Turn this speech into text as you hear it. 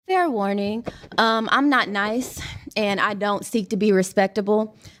Fair warning, I'm not nice and I don't seek to be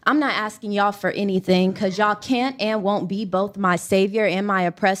respectable. I'm not asking y'all for anything because y'all can't and won't be both my savior and my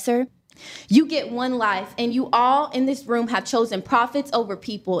oppressor. You get one life and you all in this room have chosen profits over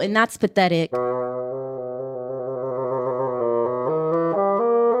people, and that's pathetic.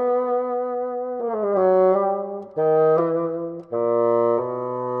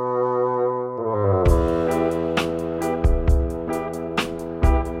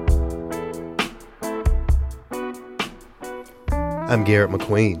 I'm Garrett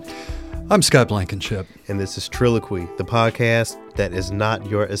McQueen. I'm Scott Blankenship. And this is Triloquy, the podcast that is not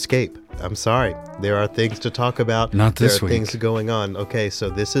your escape. I'm sorry. There are things to talk about. Not this week. There are things going on. Okay, so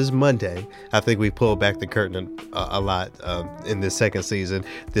this is Monday. I think we pulled back the curtain a lot in this second season.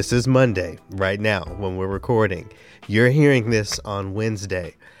 This is Monday right now when we're recording. You're hearing this on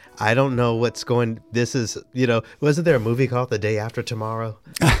Wednesday. I don't know what's going. This is, wasn't there a movie called The Day After Tomorrow?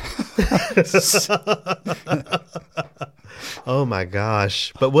 Oh my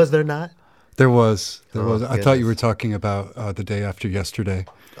gosh. But was there not? There was. I Goodness. thought you were talking about The Day After Yesterday.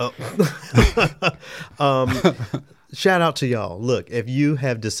 Oh. Shout out to y'all. Look, if you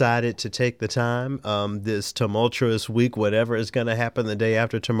have decided to take the time this tumultuous week, whatever is going to happen the day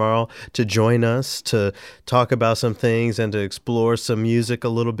after tomorrow, to join us, to talk about some things and to explore some music a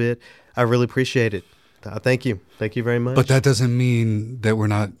little bit, I really appreciate it. Thank you. Thank you very much. But that doesn't mean that we're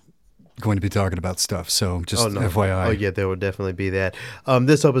not going to be talking about stuff, so just FYI. Oh yeah, there will definitely be that.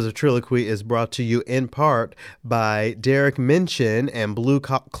 This episode of Triloquy is brought to you in part by Derek Minchin and Blue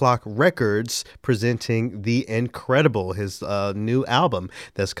Clock Records, presenting The Incredible, his new album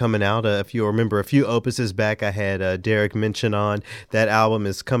that's coming out. If you remember a few opuses back, I had Derek Minchin on. That album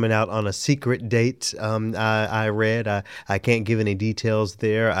is coming out on a secret date. I read. I can't give any details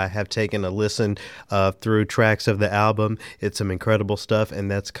there. I have taken a listen through tracks of the album. It's some incredible stuff,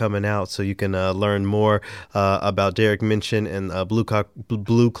 and that's coming out. So you can learn more about Derek Minchin and Blue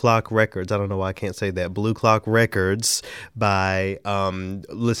Clock Records. I don't know why I can't say that. Blue Clock Records by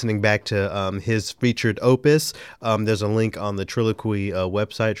listening back to his featured opus. There's a link on the Triloquy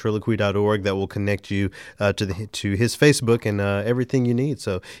website, triloquy.org, that will connect you to his Facebook and everything you need.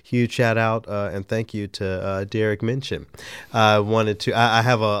 So huge shout out and thank you to Derek Minchin. I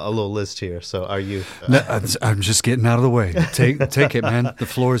have a little list here. So are you? I'm just getting out of the way. Take it, man. The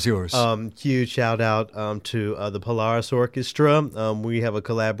floor is yours. Huge shout out to the Polaris Orchestra. We have a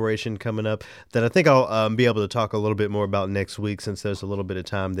collaboration coming up that I think I'll be able to talk a little bit more about next week since there's a little bit of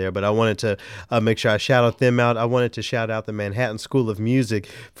time there. But I wanted to make sure I shout out them out. I wanted to shout out the Manhattan School of Music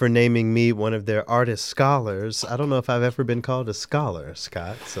for naming me one of their artist scholars. I don't know if I've ever been called a scholar,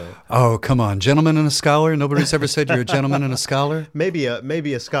 Scott. So. Oh, come on. Gentleman and a scholar? Nobody's ever said you're a gentleman and a scholar? Maybe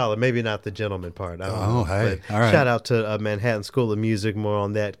a scholar, maybe not the gentleman part. I don't know. Hey. But all right. Shout out to Manhattan School of Music. More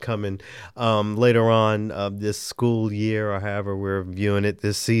on that coming later on this school year, or however we're viewing it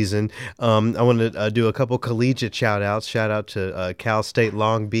this season. I want to do a couple collegiate shout outs. Shout out to Cal State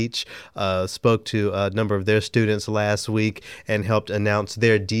Long Beach. Spoke to a number of their students last week and helped announce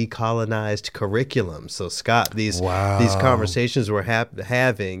their decolonized curriculum. So Scott, these conversations we're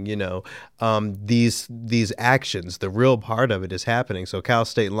having, these actions, the real part of it is happening. So Cal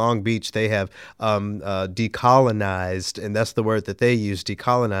State Long Beach, they have decolonized, and that's the word that they use,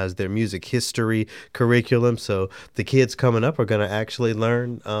 decolonized their music history curriculum. So the kids coming up are going to actually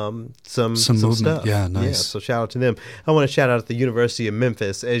learn some stuff. Yeah, nice. Yeah, so shout out to them. I want to shout out the University of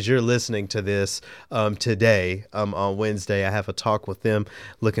Memphis. As you're listening to this today on Wednesday, I have a talk with them.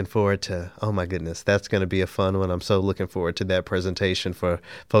 Looking forward to, oh my goodness, that's going to be a fun one. I'm so looking forward to that presentation for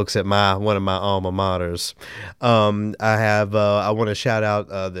folks at one of my alma maters. I want to shout out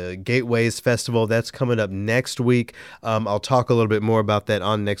the Gateways Festival. That's coming up next week. I'll talk a little bit more about that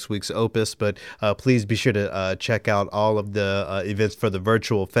on next week's opus, but please be sure to check out all of the events for the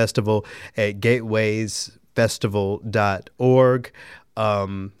virtual festival at gatewaysfestival.org. I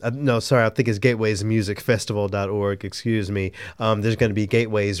think it's gatewaysmusicfestival.org, excuse me. There's going to be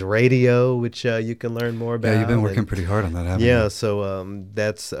Gateways Radio, which you can learn more about. Yeah, you've been working pretty hard on that, haven't you? Yeah, so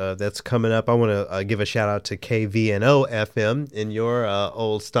that's coming up. I want to give a shout out to KVNO FM in your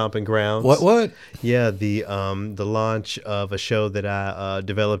old stomping grounds. What? Yeah, the launch of a show that I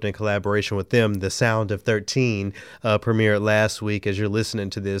developed in collaboration with them, The Sound of 13, premiered last week. As you're listening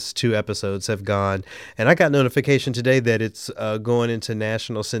to this, 2 episodes have gone, and I got notification today that it's going into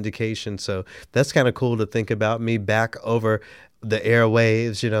national syndication. So that's kind of cool to think about, me back over the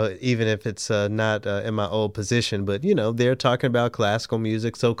airwaves, even if it's not in my old position, but they're talking about classical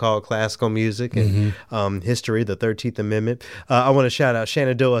music, so-called classical music, and history, the 13th Amendment. I want to shout out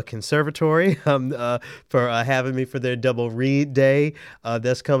Shenandoah Conservatory for having me for their double read day.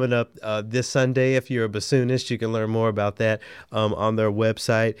 That's coming up this Sunday. If you're a bassoonist, you can learn more about that on their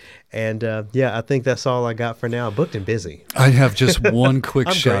website. And I think that's all I got for now. Booked and busy. I have just one quick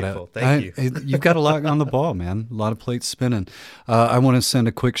I'm shout grateful. out. Thank you. You've got a lot on the ball, man. A lot of plates spinning. I want to send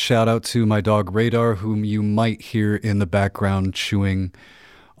a quick shout out to my dog Radar, whom you might hear in the background chewing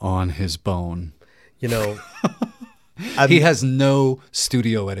on his bone. He has no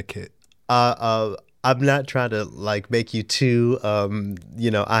studio etiquette. I'm not trying to make you too, I am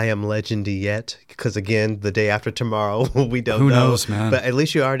legendy yet, because again, the day after tomorrow, we don't know. Who knows, man? But at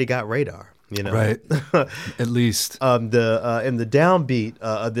least you already got Radar. Right. At least. In the downbeat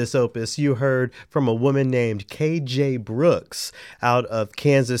of this opus, you heard from a woman named KJ Brooks out of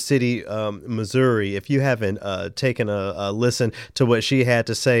Kansas City, Missouri. If you haven't taken a listen to what she had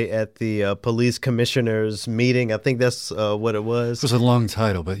to say at the police commissioner's meeting, I think that's what it was. It was a long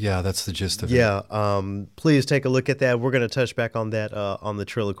title, but yeah, that's the gist of it. Yeah. Please take a look at that. We're going to touch back on that on the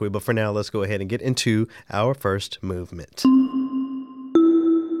Triloquy. But for now, let's go ahead and get into our first movement.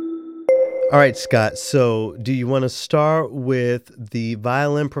 All right, Scott. So do you want to start with the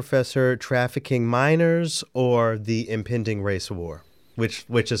violin professor trafficking minors or the impending race war? Which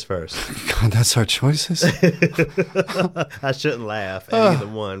is first? God, that's our choices? I shouldn't laugh at either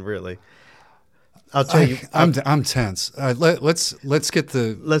one, really. I'll tell you. I'm tense. Let's get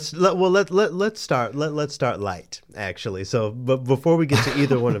the. Let's start. Let's start light, actually. So, but before we get to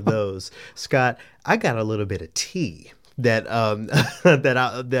either one of those, Scott, I got a little bit of tea that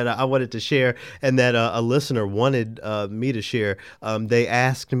that I wanted to share, and that a listener wanted me to share. They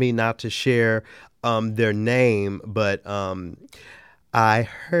asked me not to share their name, but I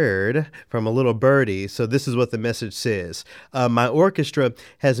heard from a little birdie. So this is what the message says. My orchestra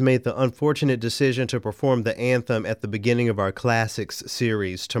has made the unfortunate decision to perform the anthem at the beginning of our classics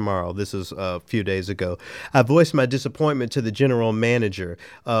series tomorrow. This is a few days ago. I voiced my disappointment to the general manager.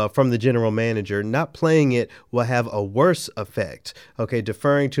 From the general manager, not playing it will have a worse effect. Okay,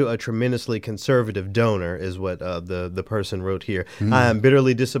 deferring to a tremendously conservative donor is what the person wrote here. I am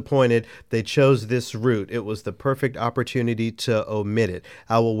bitterly disappointed they chose this route. It was the perfect opportunity to omit it.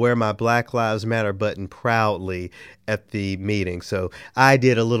 I will wear my Black Lives Matter button proudly at the meeting. So I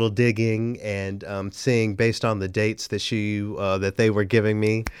did a little digging and seeing based on the dates that that they were giving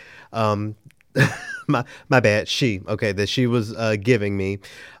me. My bad. That she was giving me.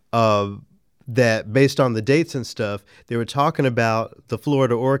 That based on the dates and stuff, they were talking about the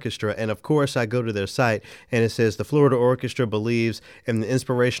Florida Orchestra. And of course, I go to their site and it says the Florida Orchestra believes in the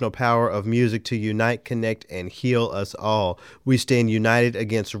inspirational power of music to unite, connect, and heal us all. We stand united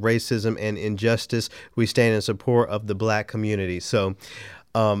against racism and injustice. We stand in support of the Black community. So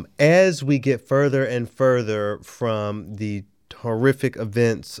as we get further and further from the horrific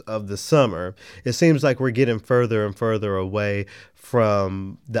events of the summer, it seems like we're getting further and further away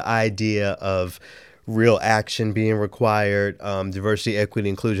from the idea of real action being required, diversity, equity,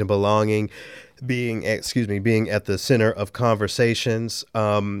 inclusion, belonging, being at the center of conversations.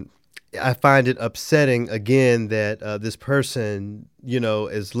 I find it upsetting again that this person,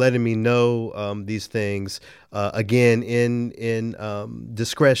 is letting me know these things again in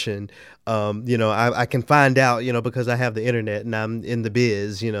discretion. I can find out, because I have the internet and I'm in the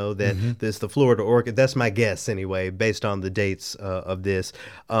biz, that this the Florida Orchestra. That's my guess anyway, based on the dates of this.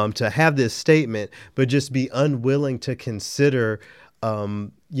 To have this statement, but just be unwilling to consider,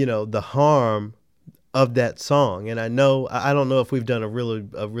 the harm of that song. And I don't know if we've done a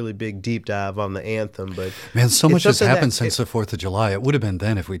really big deep dive on the anthem, but man, so much has happened since the 4th of July. It would have been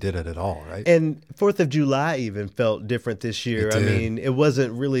then if we did it at all, right? And 4th of July even felt different this year. I mean, it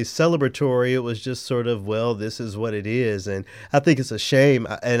wasn't really celebratory. It was just sort of, well, this is what it is. And I think it's a shame.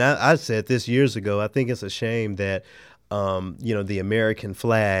 And I said this years ago. I think it's a shame that the American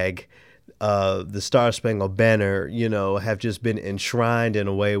flag, the Star Spangled Banner, have just been enshrined in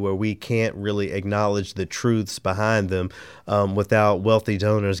a way where we can't really acknowledge the truths behind them without wealthy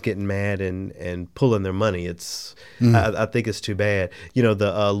donors getting mad and pulling their money. I think it's too bad.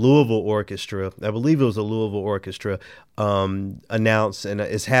 The Louisville Orchestra, I believe it was a Louisville Orchestra, announced, and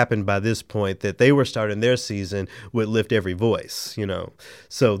it's happened by this point, that they were starting their season with Lift Every Voice,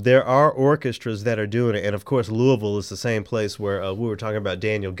 So there are orchestras that are doing it. And of course, Louisville is the same place where we were talking about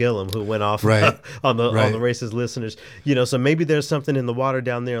Daniel Gillum, who went off on the racist listeners, so maybe there's something in the water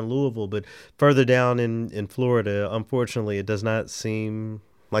down there in Louisville, but further down in Florida, unfortunately, it does not seem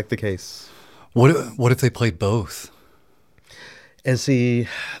like the case. What if they played both? And see,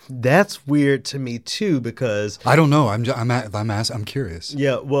 that's weird to me too, because I don't know. I'm curious.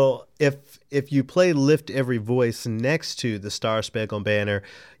 yeah, well, if you play Lift Every Voice next to the Star Spangled Banner,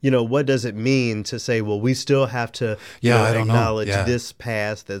 what does it mean to say, well, we still have to I don't know. acknowledge Yeah. this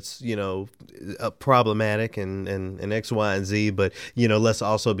past that's, problematic and X, Y, and Z, but, let's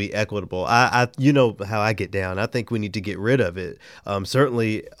also be equitable. I you know how I get down. I think we need to get rid of it,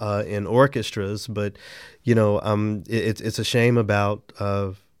 certainly in orchestras, but, it's a shame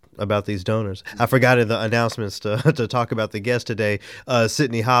about these donors. I forgot in the announcements to talk about the guest today,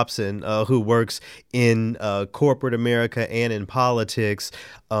 Sydney Hobson, who works in corporate America and in politics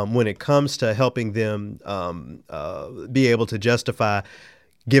when it comes to helping them be able to justify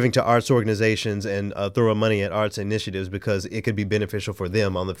giving to arts organizations and throwing money at arts initiatives because it could be beneficial for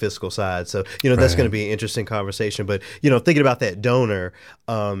them on the fiscal side. So, that's going to be an interesting conversation. But, thinking about that donor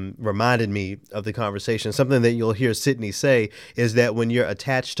reminded me of the conversation. Something that you'll hear Sydney say is that when you're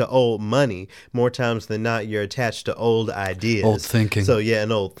attached to old money, more times than not, you're attached to old ideas. Old thinking. So,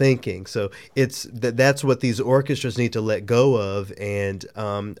 and old thinking. So that's what these orchestras need to let go of. And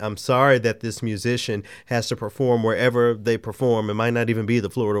I'm sorry that this musician has to perform wherever they perform. It might not even be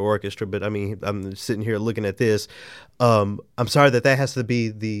the Florida Orchestra, but I mean, I'm sitting here looking at this. I'm sorry that has to be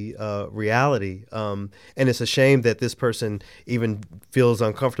the reality. And it's a shame that this person even feels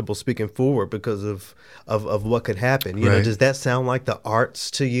uncomfortable speaking forward because of what could happen. Right. Does that sound like the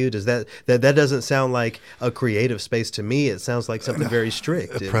arts to you? Does that doesn't sound like a creative space to me? It sounds like something very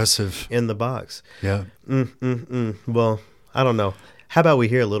strict, Oppressive. in the box. Yeah. Well, I don't know. How about we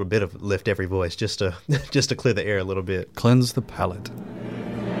hear a little bit of Lift Every Voice just to clear the air a little bit? Cleanse the palate.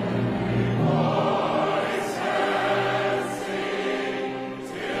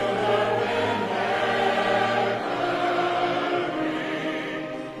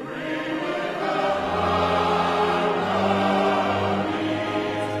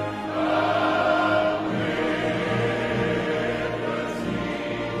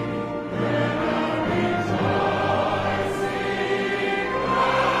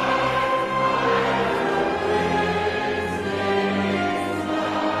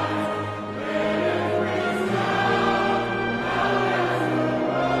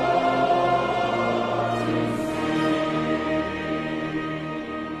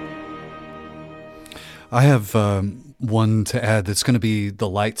 I have one to add that's going to be the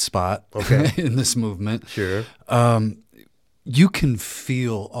light spot in this movement. Sure. You can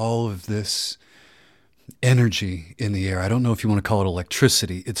feel all of this energy in the air. I don't know if you want to call it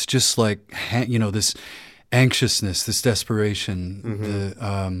electricity. It's just like, this anxiousness, this desperation,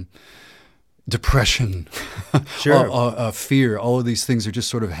 the depression, Sure. fear. All of these things are just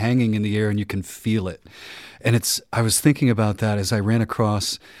sort of hanging in the air and you can feel it. And I was thinking about that as I ran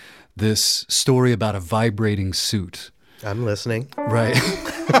across this story about a vibrating suit. I'm listening. Right.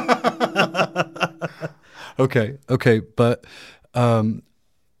 Okay. But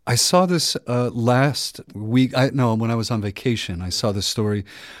I saw this last week. When I was on vacation, I saw this story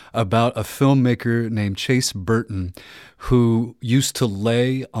about a filmmaker named Chase Burton who used to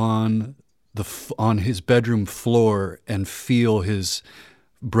lay on his bedroom floor and feel his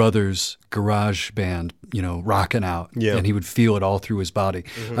brother's garage band, rocking out. Yeah. And he would feel it all through his body.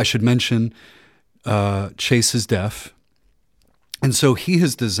 I should mention Chase is deaf. And so he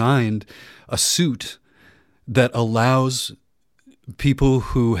has designed a suit that allows people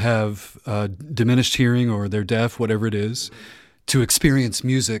who have diminished hearing or they're deaf, whatever it is, to experience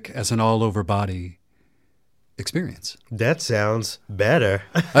music as an all-over body experience. That sounds better.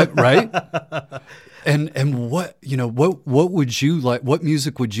 Right? And what would you like? What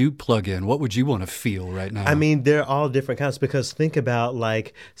music would you plug in? What would you want to feel right now? I mean, they're all different kinds because think about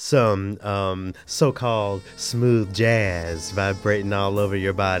like some so-called smooth jazz vibrating all over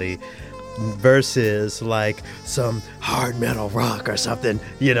your body versus like some hard metal rock or something,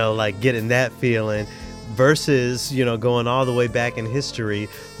 like getting that feeling versus, going all the way back in history,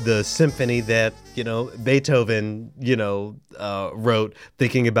 the symphony that, Beethoven, wrote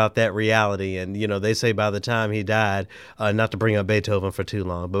thinking about that reality. And, they say by the time he died, not to bring up Beethoven for too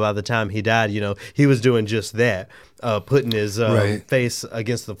long, but by the time he died, he was doing just that, putting his face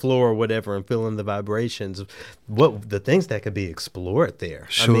against the floor or whatever and feeling the vibrations, the things that could be explored there.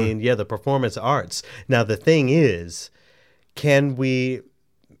 Sure. I mean, the performance arts. Now, the thing is, can we...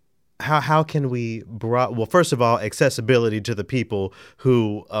 How can we first of all, accessibility to the people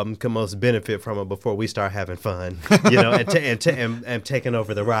who can most benefit from it before we start having fun, and taking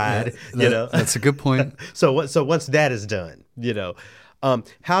over the ride, That's a good point. So once that is done,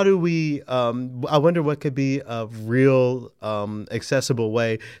 how do we, I wonder what could be a real accessible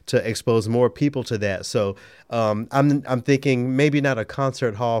way to expose more people to that. So I'm thinking maybe not a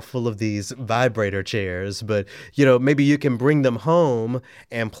concert hall full of these vibrator chairs, but maybe you can bring them home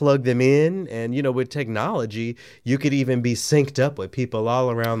and plug them in, and with technology, you could even be synced up with people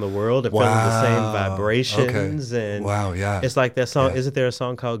all around the world and feeling the same vibrations. Okay. And wow, yeah, it's like that song. Yeah. Isn't there a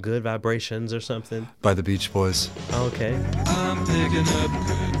song called "Good Vibrations" or something by the Beach Boys? Okay. I'm picking up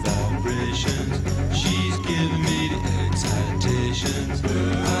good vibrations. She's giving me the excitations.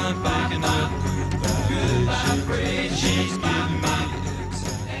 I'm picking up good vibrations. She's giving me the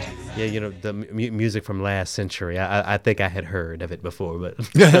excitations. Yeah, the music from last century. I think I had heard of it before, but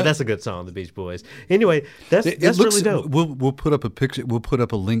that's a good song, the Beach Boys. Anyway, that's really dope. We'll put up a picture. We'll put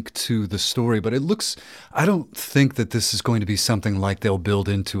up a link to the story, but it looks. I don't think that this is going to be something like they'll build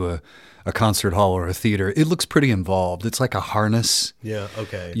into a concert hall or a theater. It looks pretty involved. It's like a harness. Yeah,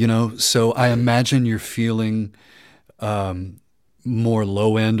 okay. So I imagine you're feeling more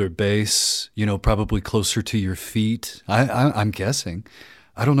low end or bass, probably closer to your feet. I'm guessing.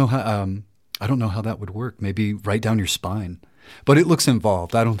 I don't know how that would work. Maybe right down your spine. But it looks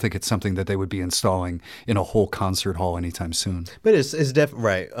involved. I don't think it's something that they would be installing in a whole concert hall anytime soon. But it's definitely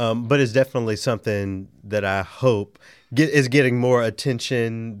right. But it's definitely something that I hope is getting more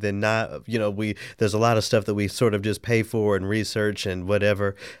attention than not. There's a lot of stuff that we sort of just pay for and research and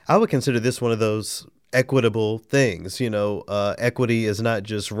whatever. I would consider this one of those equitable things. Equity is not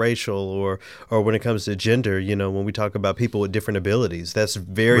just racial or when it comes to gender. When we talk about people with different abilities, that's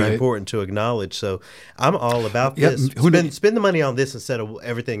very important to acknowledge. So I'm all about this. Spend the money on this instead of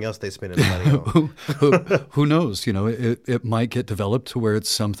everything else they spend the money on. Who knows? It might get developed to where it's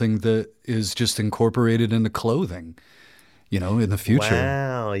something that is just incorporated into clothing. In the future.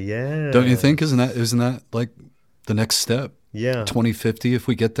 Wow, yeah. Don't you think? Isn't that like the next step? Yeah. 2050 if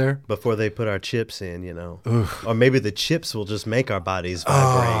we get there? Before they put our chips in, Or maybe the chips will just make our bodies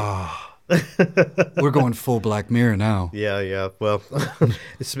vibrate. We're going full Black Mirror now. Yeah. Well,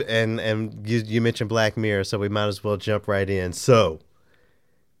 and you mentioned Black Mirror, so we might as well jump right in. So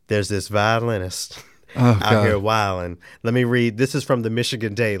there's this violinist out here wilding. Let me read. This is from the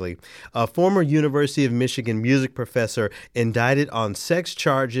Michigan Daily. A former University of Michigan music professor indicted on sex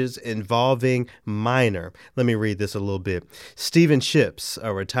charges involving minor. Let me read this a little bit. Stephen Ships,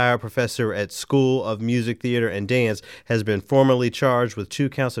 a retired professor at School of Music, Theater, and Dance, has been formally charged with 2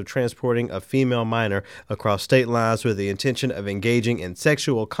 counts of transporting a female minor across state lines with the intention of engaging in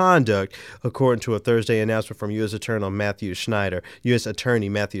sexual conduct, according to a Thursday announcement from U.S. Attorney Matthew Schneider.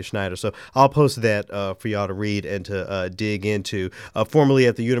 So I'll post that for y'all to read and to dig into. Formerly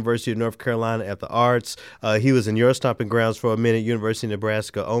at the University of North Carolina at the Arts. He was in your stomping grounds for a minute, University of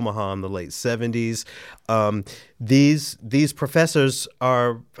Nebraska, Omaha in the late 70s. These professors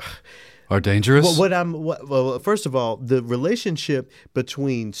are dangerous? Well, first of all, the relationship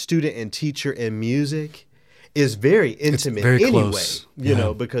between student and teacher in music is very intimate. It's very anyway, close.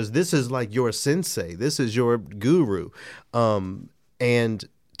 Because this is like your sensei. This is your guru. And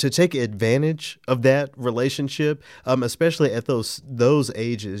to take advantage of that relationship, especially at those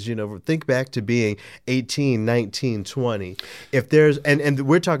ages, think back to being 18, 19, 20. If there's, and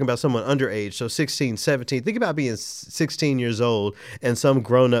we're talking about someone underage, so 16, 17. Think about being 16 years old and some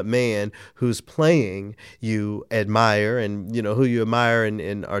grown-up man who's playing you admire and, who you admire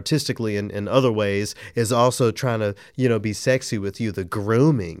and artistically and in other ways is also trying to, be sexy with you. The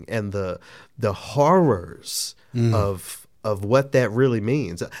grooming and the horrors of what that really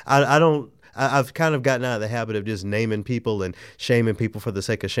means. I've kind of gotten out of the habit of just naming people and shaming people for the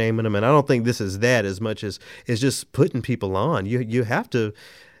sake of shaming them. And I don't think this is that as much as it's just putting people on. You have to,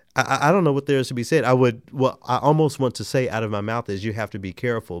 I don't know what there is to be said. I almost want to say out of my mouth is you have to be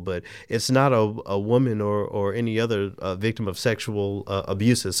careful, but it's not a woman or any other victim of sexual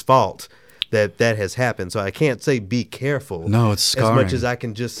abuse's fault that has happened. So I can't say be careful. No, it's scarring. As much as I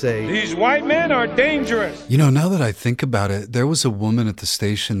can just say, these white men are dangerous. Now that I think about it, there was a woman at the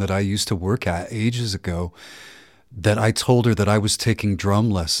station that I used to work at ages ago that I told her that I was taking drum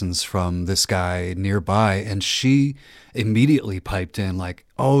lessons from this guy nearby, and she immediately piped in like,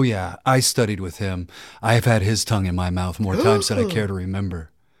 oh yeah, I studied with him. I've had his tongue in my mouth more times than I care to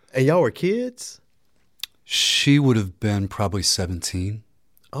remember. And y'all were kids? She would have been probably 17.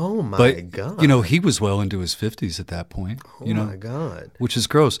 Oh my God. He was well into his 50s at that point. Oh my God. Which is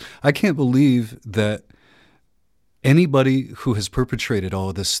gross. I can't believe that anybody who has perpetrated all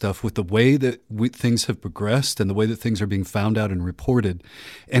of this stuff with the way that things have progressed and the way that things are being found out and reported,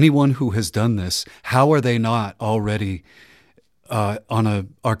 anyone who has done this, how are they not already on a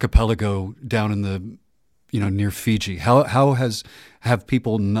archipelago down in the near Fiji? How have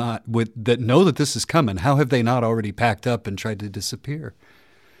people not that know that this is coming? How have they not already packed up and tried to disappear?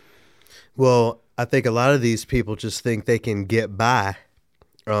 Well, I think a lot of these people just think they can get by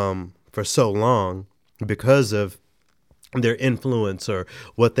for so long because of their influence or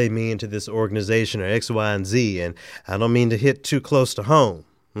what they mean to this organization or X, Y, and Z. And I don't mean to hit too close to home,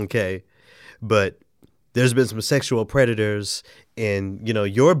 okay? But there's been some sexual predators in,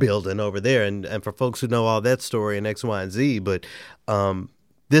 your building over there. And for folks who know all that story in X, Y, and Z, but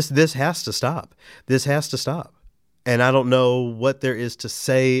this has to stop. This has to stop. And I don't know what there is to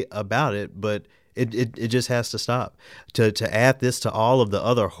say about it, but it just has to stop. To add this to all of the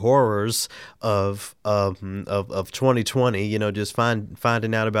other horrors of 2020, just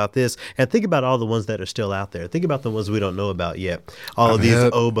finding out about this, and think about all the ones that are still out there. Think about the ones we don't know about yet. All of these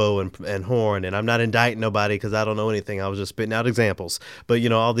oboe and horn, and I'm not indicting nobody because I don't know anything. I was just spitting out examples. But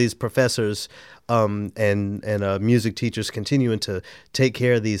all these professors and music teachers continuing to take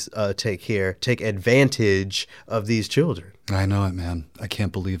advantage of these children. I know it, man. I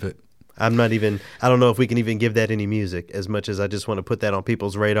can't believe it. I don't know if we can even give that any music, as much as I just want to put that on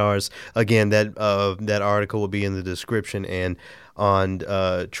people's radars. Again, that article will be in the description and on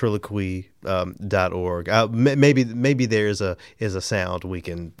Triloquy.org. Maybe there is a sound we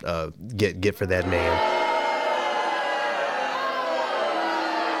can get for that man.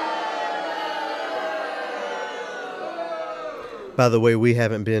 By the way, we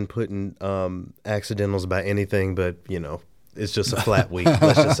haven't been putting accidentals by anything, but it's just a flat week.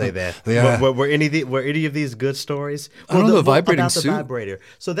 Let's just say that. Yeah. Were any of these good stories? I don't know, the vibrating about suit. The vibrator.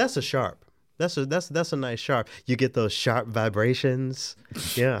 So that's a sharp. That's a nice sharp. You get those sharp vibrations.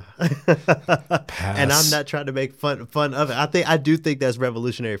 Yeah. And I'm not trying to make fun of it. I do think that's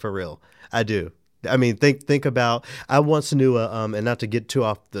revolutionary for real. I do. I mean, think about. I once knew and not to get too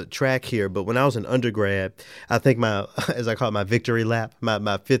off the track here, but when I was an undergrad, I think as I call it, my victory lap,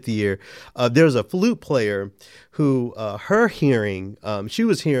 my fifth year, there was a flute player who her hearing, she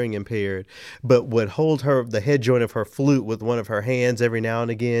was hearing impaired, but would hold the head joint of her flute with one of her hands every now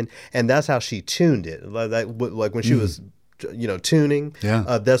and again, and that's how she tuned it, like when she was tuning.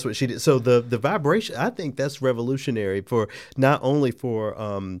 Yeah. That's what she did. So the vibration, I think that's revolutionary for not only for,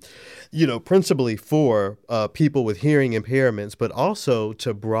 principally for people with hearing impairments, but also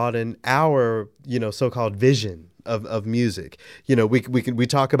to broaden our, so-called vision of music. We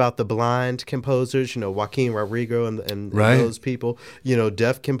talk about the blind composers, Joaquin Rodrigo and right. those people,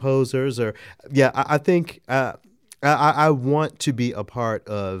 deaf composers I think I want to be a part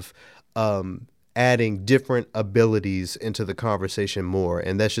of, adding different abilities into the conversation more.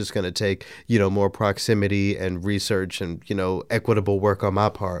 And that's just going to take, more proximity and research and, equitable work on my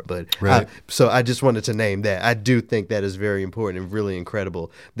part. But right. So I just wanted to name that. I do think that is very important and really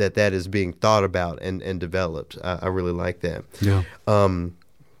incredible that is being thought about and developed. I really like that. Yeah.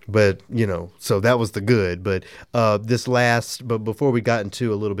 But, so that was the good. But but before we got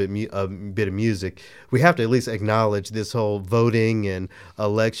into a little bit bit of music, we have to at least acknowledge this whole voting and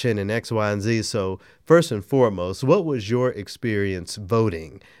election and X, Y, and Z. So first and foremost, what was your experience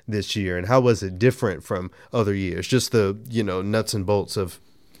voting this year, and how was it different from other years? Just the, nuts and bolts of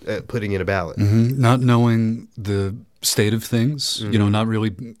putting in a ballot. Mm-hmm. Not knowing the state of things, Mm-hmm. Not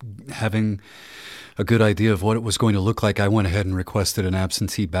really having a good idea of what it was going to look like. I went ahead and requested an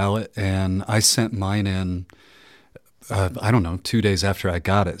absentee ballot, and I sent mine in, 2 days after I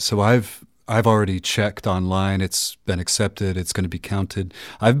got it. So I've already checked online. It's been accepted. It's going to be counted.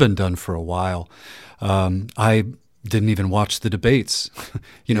 I've been done for a while. I didn't even watch the debates.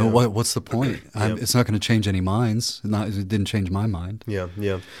 What's the point? It's not going to change any minds. It didn't change my mind. Yeah.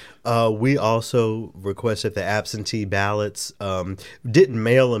 We also requested the absentee ballots. Didn't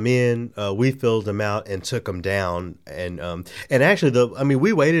mail them in. We filled them out and took them down. And actually,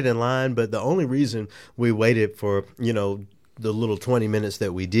 we waited in line, but the only reason we waited for the little 20 minutes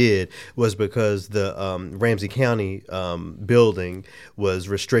that we did was because the Ramsey County building was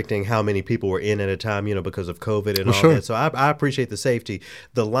restricting how many people were in at a time, because of COVID and all sure. that. So I appreciate the safety.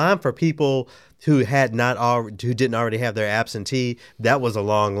 The line for people who didn't already have their absentee, that was a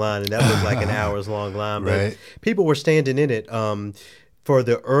long line, and that was like an hour's long line. But right. People were standing in it. For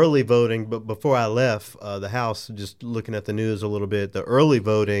the early voting, but before I left the house, just looking at the news a little bit, the early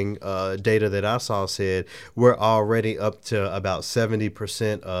voting data that I saw said we're already up to about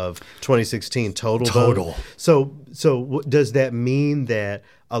 70% of 2016 total vote. So does that mean that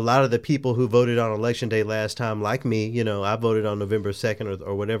a lot of the people who voted on Election Day last time, like me, I voted on November 2nd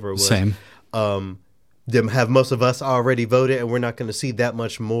or whatever it was. Same. Have most of us already voted, and we're not going to see that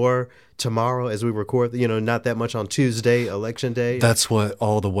much more tomorrow as we record, not that much on Tuesday, Election Day. That's what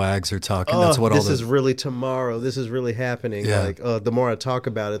all the wags are talking. This is really tomorrow. This is really happening. Yeah. The more I talk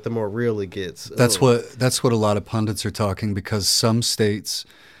about it, the more real it gets. That's what a lot of pundits are talking, because some states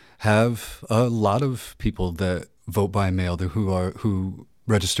have a lot of people that vote by mail who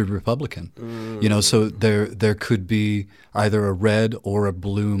registered Republican. So there could be either a red or a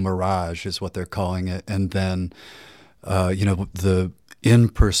blue mirage, is what they're calling it, and then the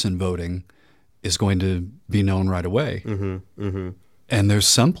in-person voting is going to be known right away. And there's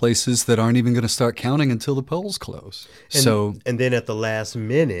some places that aren't even going to start counting until the polls close. And then at the last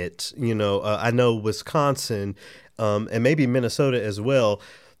minute, I know Wisconsin and maybe Minnesota as well.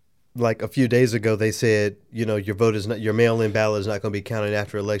 Like a few days ago, they said, your vote is not, your mail-in ballot is not going to be counted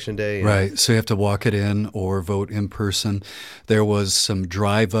after Election Day. Right. So you have to walk it in or vote in person. There was some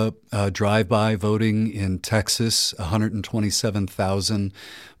drive-by voting in Texas. 127,000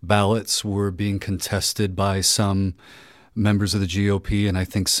 ballots were being contested by some members of the GOP and I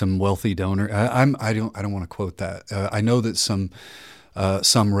think some wealthy donor. I don't want to quote that. I know that some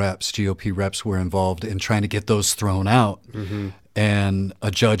reps, GOP reps, were involved in trying to get those thrown out. And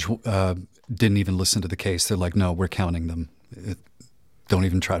a judge didn't even listen to the case. They're like, no, we're counting them. Don't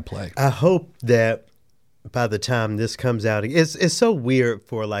even try to play. I hope that by the time this comes out, it's so weird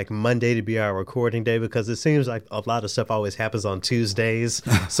for like Monday to be our recording day because it seems like a lot of stuff always happens on Tuesdays.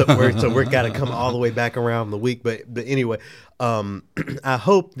 So we're got to come all the way back around the week. But anyway, I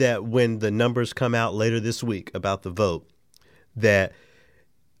hope that when the numbers come out later this week about the vote, that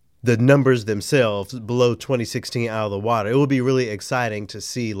the numbers themselves blow 2016 out of the water. It will be really exciting to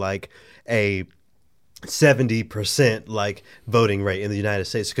see like a 70% like voting rate in the United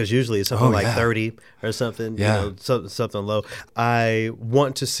States because usually it's something like 30 or something, something low. I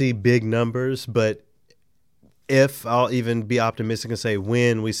want to see big numbers, but if I'll even be optimistic and say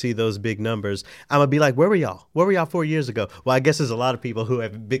when we see those big numbers, I'm going to be like, where were y'all? Where were y'all 4 years ago? Well, I guess there's a lot of people who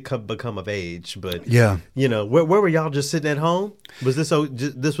have become of age, but where were y'all just sitting at home? Was this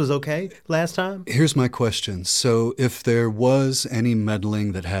was okay last time? Here's my question. So if there was any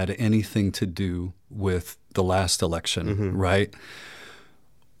meddling that had anything to do with the last election, right?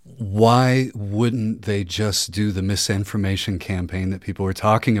 Why wouldn't they just do the misinformation campaign that people are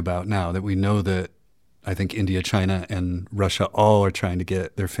talking about now that we know that I think India, China, and Russia all are trying to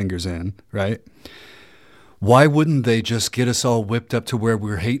get their fingers in, right? Why wouldn't they just get us all whipped up to where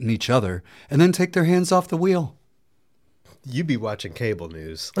we're hating each other and then take their hands off the wheel? You be watching cable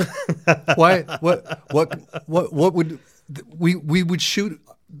news. Why? What would we would shoot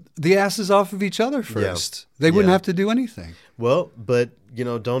the asses off of each other first? They wouldn't have to do anything. Well, but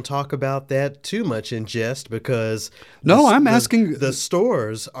don't talk about that too much in jest because I'm asking. The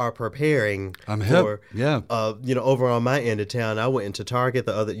stores are preparing. I'm for, hip. Yeah. Over on my end of town, I went into Target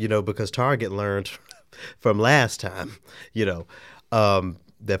the other, because Target learned from last time,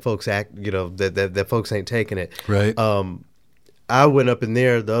 that folks act, that folks ain't taking it. Right. I went up in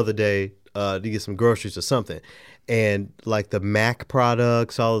there the other day to get some groceries or something. And like the Mac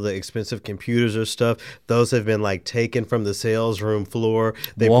products, all of the expensive computers or stuff, those have been like taken from the sales room floor.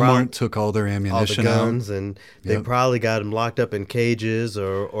 Walmart took all their ammunition all the guns, out. And they probably got them locked up in cages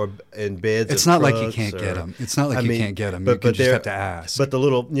or in beds. It's not like you can't get them. It's not like you can't get them. But you just have to ask. But the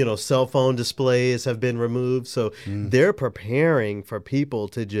little cell phone displays have been removed, so they're preparing for people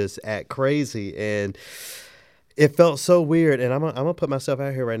to just act crazy. And it felt so weird. And I'm gonna put myself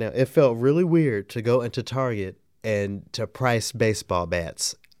out here right now. It felt really weird to go into Target and to price baseball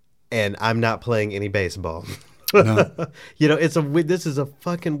bats, and I'm not playing any baseball. No. This is a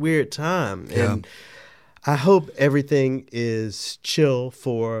fucking weird time, and I hope everything is chill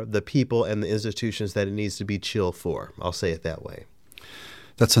for the people and the institutions that it needs to be chill for. I'll say it that way.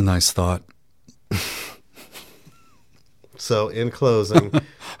 That's a nice thought. So, in closing,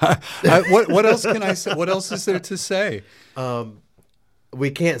 what else can I say? What else is there to say? We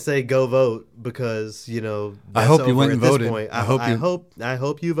can't say go vote because that's I hope you over went at and this voted. point. I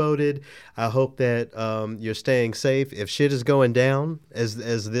hope you voted. I hope that you're staying safe. If shit is going down as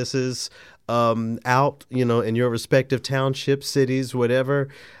this is out, in your respective townships, cities, whatever,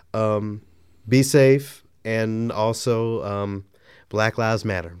 be safe. And also, Black Lives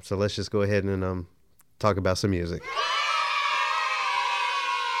Matter. So let's just go ahead and talk about some music.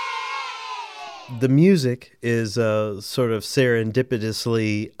 The music is sort of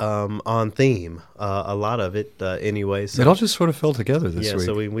serendipitously on theme, a lot of it anyway. So, it all just sort of fell together this week.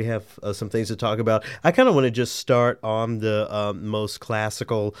 So we have some things to talk about. I kind of want to just start on the most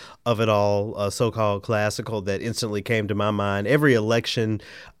classical of it all, so-called classical that instantly came to my mind. Every election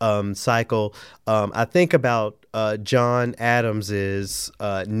cycle, I think about John Adams's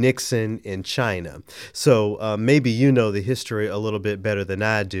Nixon in China. So maybe the history a little bit better than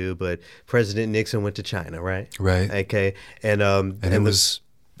I do, but President Nixon went to China, right? Right. Okay. And it was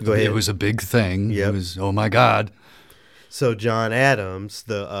go ahead. It was a big thing. Yep. It was, oh my God. So John Adams,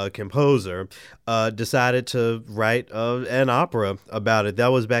 the composer, decided to write an opera about it. That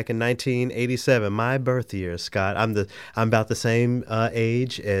was back in 1987, my birth year, Scott. I'm about the same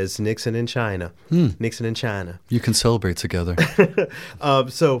age as Nixon in China. Nixon in China. You can celebrate together.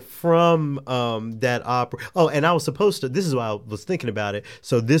 So from that opera. Oh, and I was supposed to. This is why I was thinking about it.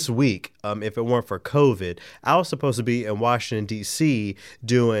 So this week, if it weren't for COVID, I was supposed to be in Washington D.C.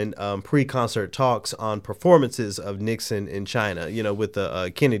 doing pre-concert talks on performances of Nixon in China. With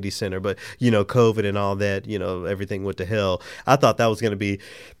the Kennedy Center, but COVID and all that. Everything went to hell. I thought that was going to be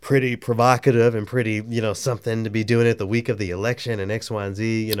pretty provocative and pretty something to be doing it the week of the election and X, Y, and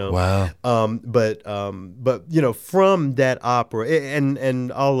Z. Wow. But from that opera,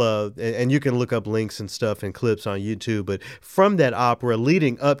 and I'll and you can look up links and stuff and clips on YouTube. But from that opera,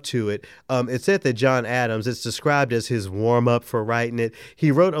 leading up to it, it said that John Adams, it's described as his warm up for writing it.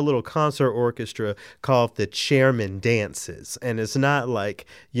 He wrote a little concert orchestra called the Chairman Dances, and it's not like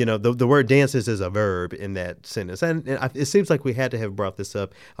the word dances is a verb in that sentence. And it seems like we had to have brought this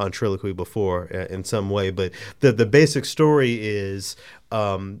up on Triloquy before in some way. But the basic story is.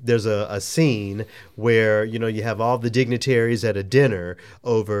 There's a scene where you have all the dignitaries at a dinner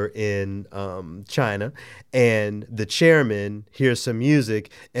over in China, and the chairman hears some music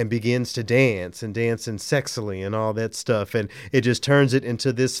and begins to dance and dancing sexily and all that stuff, and it just turns it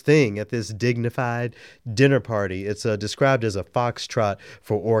into this thing at this dignified dinner party. It's described as a foxtrot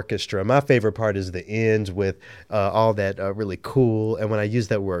for orchestra. My favorite part is the end with all that really cool, and when I use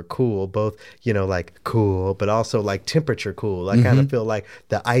that word cool, both like cool, but also like temperature cool. I kind of feel like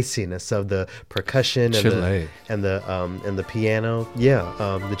the iciness of the percussion and the piano. Yeah,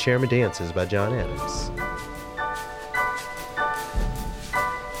 The Chairman Dances by John Adams.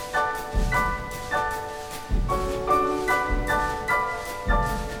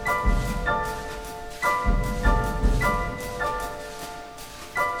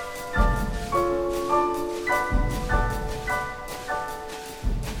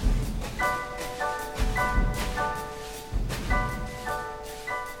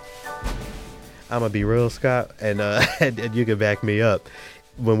 I'm gonna be real, Scott, and and you can back me up.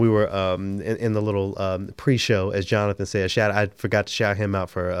 When we were in the little pre-show, as Jonathan said, I forgot to shout him out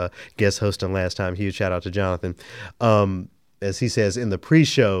for guest hosting last time. Huge shout out to Jonathan. As he says in the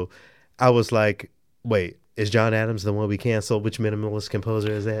pre-show, I was like, wait, is John Adams the one we canceled? Which minimalist composer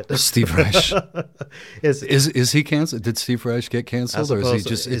is that? Steve Reich. Is he canceled? Did Steve Reich get canceled, or is he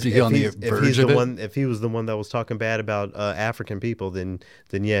just on the verge of it? If he was the one that was talking bad about African people, then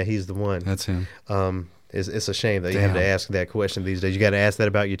yeah, he's the one. That's him. It's a shame that you have to ask that question these days. You got to ask that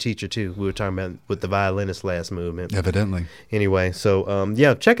about your teacher too. We were talking about with the violinist last movement. Evidently. Anyway,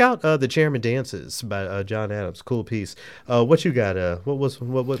 so check out The Chairman Dances by John Adams. Cool piece. What you got?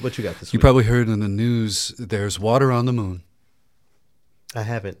 What you got this week? You probably heard in the news. There's water on the moon. I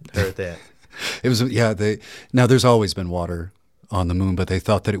haven't heard that. It was now there's always been water on the moon, but they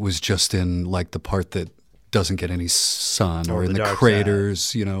thought that it was just in like the part that doesn't get any sun, or in the craters,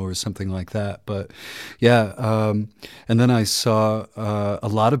 side. Or something like that. But yeah, and then I saw a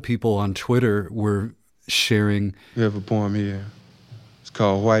lot of people on Twitter were sharing. We have a poem here. It's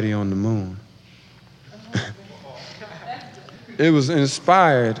called Whitey on the Moon. It was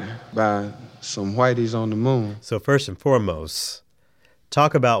inspired by some Whiteys on the moon. So first and foremost,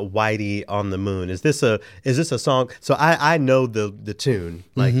 talk about Whitey on the Moon. Is this a song? So I know the tune,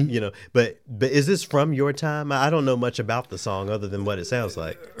 like but is this from your time? I don't know much about the song other than what it sounds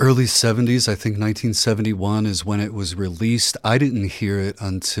like. Early 70s, I think 1971 is when it was released. I didn't hear it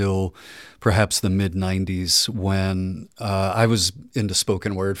until perhaps the mid 90s when I was into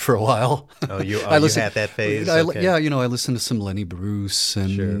spoken word for a while. Oh, you had that phase? Okay. Yeah, I listened to some Lenny Bruce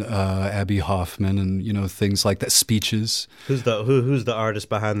and Abby Hoffman and things like that. Speeches. Who's the artist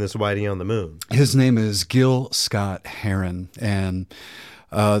behind this Whitey on the Moon? His name is Gil Scott Heron, and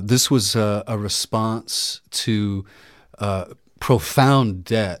this was a response to profound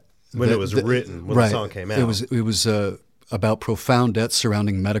debt when it was written, when the song came out. It was about profound debt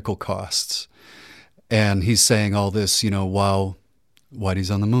surrounding medical costs, and he's saying all this, while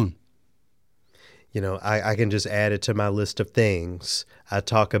Whitey's on the moon. I can just add it to my list of things. I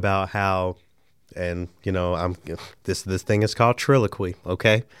talk about how. And this thing is called Triloquy,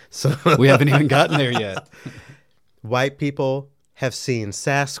 okay? So we haven't even gotten there yet. White people have seen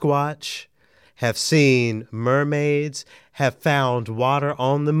Sasquatch, have seen mermaids, have found water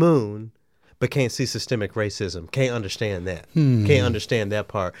on the moon, but can't see systemic racism. Can't understand that. Can't understand that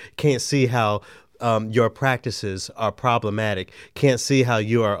part. Can't see how your practices are problematic. Can't see how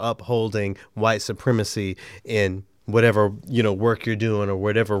you are upholding white supremacy in whatever, work you're doing or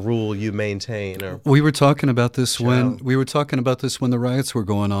whatever rule you maintain. Or we were talking about this when the riots were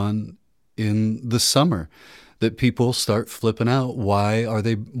going on in the summer, that people start flipping out.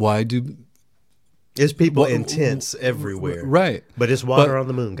 It's people intense everywhere. Right. But it's water on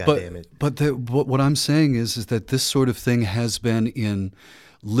the moon, goddammit. But what I'm saying is that this sort of thing has been in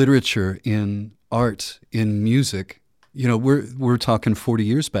literature, in art, in music. We're talking 40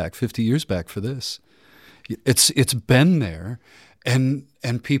 years back, 50 years back for this. It's been there, and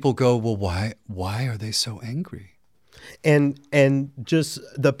people go, well, why are they so angry? And just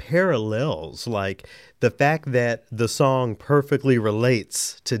the parallels, like the fact that the song perfectly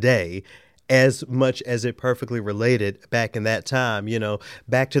relates today as much as it perfectly related back in that time,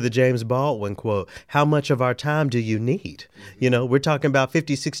 back to the James Baldwin quote, how much of our time do you need? We're talking about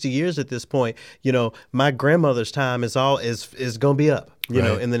 50, 60 years at this point. My grandmother's time is going to be up.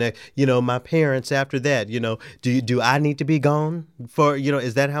 Right. In the next, my parents after that, do I need to be gone for,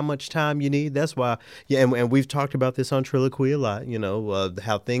 is that how much time you need? That's why, and we've talked about this on Triloquy a lot,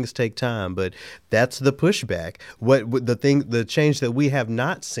 how things take time, but that's the pushback. The change that we have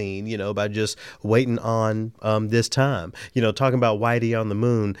not seen, by just waiting on this time, talking about Whitey on the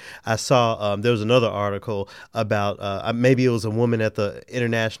moon. I saw there was another article about maybe it was a woman at the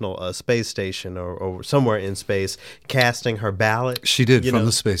International Space Station or somewhere in space casting her ballot. She did. From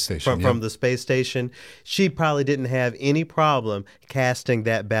the space station. From the space station. She probably didn't have any problem casting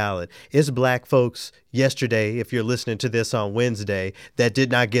that ballot. It's black folks yesterday, if you're listening to this on Wednesday, that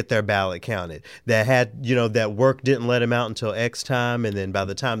did not get their ballot counted. That had, that work didn't let them out until X time. And then by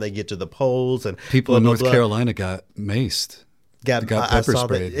the time they get to the polls and people in North Carolina got maced. Got pepper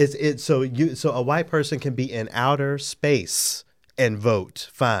sprayed. So a white person can be in outer space and vote,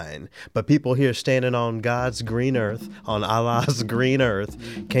 fine. But people here standing on God's green earth, on Allah's green earth,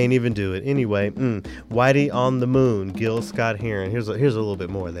 can't even do it. Anyway, Whitey on the moon, Gil Scott-Heron. Here's a little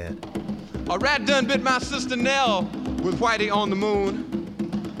bit more of that. A rat done bit my sister Nell with Whitey on the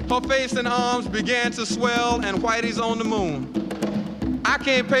moon. Her face and arms began to swell, and Whitey's on the moon. I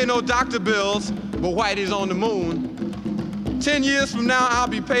can't pay no doctor bills, but Whitey's on the moon. 10 years from now, I'll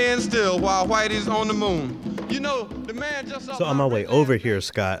be paying still while Whitey's on the moon. The man just... So on my way over here,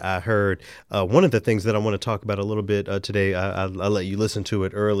 Scott, I heard one of the things that I want to talk about a little bit today. I'll let you listen to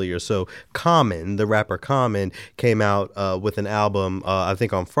it earlier. So Common, the rapper Common, came out with an album, I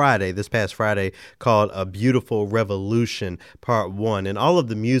think on Friday, this past Friday, called A Beautiful Revolution Part 1. And all of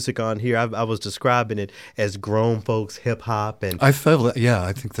the music on here, I was describing it as grown folks hip hop. And I felt,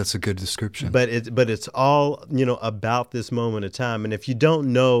 I think that's a good description. But it's all, about this moment of time. And if you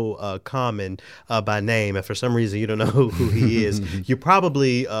don't know Common by name, if for some reason you don't know who he is, you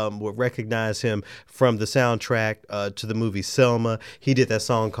probably would recognize him from the soundtrack to the movie Selma. He did that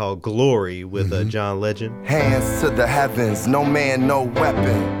song called Glory with John Legend. Hands to the heavens, no man, no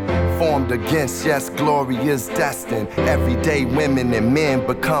weapon formed against, yes, glory is destined. Everyday women and men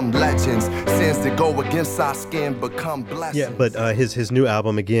become legends. Sins that go against our skin become blessings. Yeah, but his new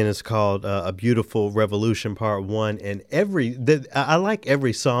album again is called A Beautiful Revolution Part 1, and I like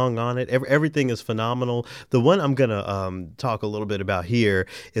every song on it. Everything is phenomenal. The one I'm gonna talk a little bit about here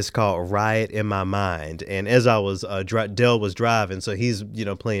is called Riot in My Mind. And as I was Dell was driving, so he's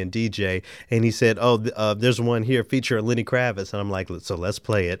playing DJ, and he said, there's one here featuring Lenny Kravitz, and I'm like, so let's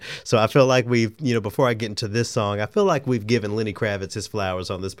play it. So I feel like we've, before I get into this song, I feel like we've given Lenny Kravitz his flowers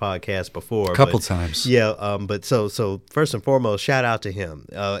on this podcast before. A couple times. Yeah, but so first and foremost, shout out to him.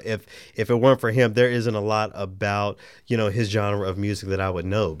 If it weren't for him, there isn't a lot about, his genre of music that I would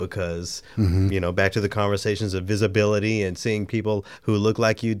know because, back to the conversations of visibility and seeing people who look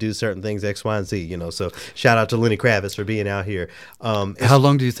like you do certain things, X, Y, and Z, So shout out to Lenny Kravitz for being out here. How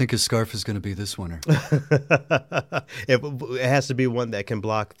long do you think his scarf is going to be this winter? It has to be one that can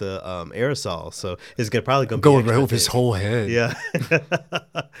block the aerosol, so it's probably going to go be over his whole head. Yeah.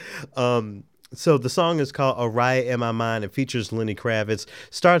 So the song is called A Riot in My Mind. It features Lenny Kravitz.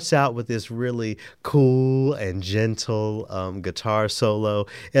 Starts out with this really cool and gentle guitar solo.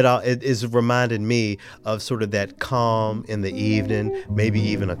 It is reminded me of sort of that calm in the evening, maybe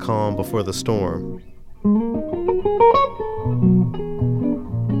even a calm before the storm.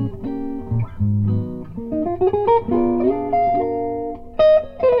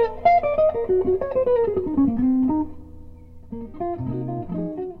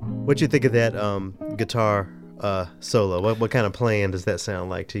 What you think of that guitar solo? What kind of playing does that sound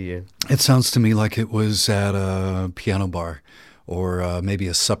like to you? It sounds to me like it was at a piano bar or maybe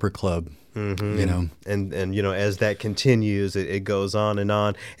a supper club. And as that continues, it goes on,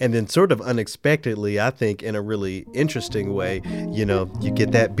 and then sort of unexpectedly, I think in a really interesting way, you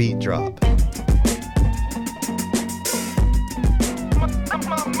get that beat drop.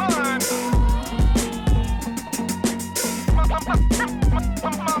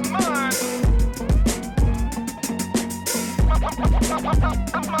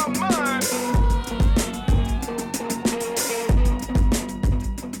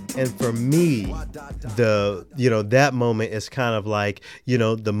 And for me, that moment is kind of like,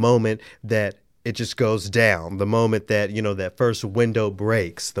 the moment that it just goes down, the moment that, that first window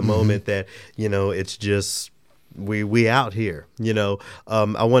breaks, the moment that, it's just, we out here,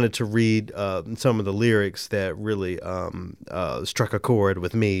 I wanted to read some of the lyrics that really struck a chord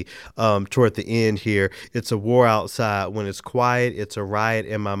with me toward the end here. It's a war outside. When it's quiet, it's a riot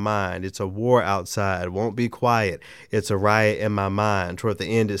in my mind. It's a war outside. Won't be quiet. It's a riot in my mind. Toward the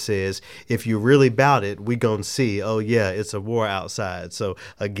end, it says, if you really bout it, we gon' see. Oh, yeah, it's a war outside. So,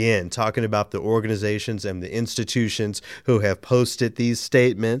 again, talking about the organizations and the institutions who have posted these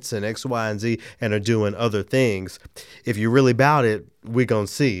statements and X, Y, and Z and are doing other things. If you really bout it, we gonna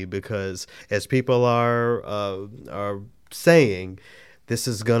see, because as people are saying, this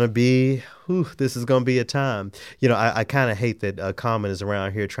is gonna be a time. I kind of hate that Common is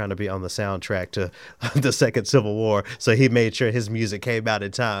around here trying to be on the soundtrack to the Second Civil War, so he made sure his music came out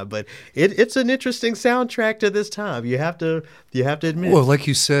in time. But it's an interesting soundtrack to this time. You have to admit. Well, like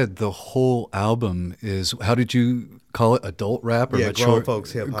you said, the whole album is, how did you call it, adult rap or grown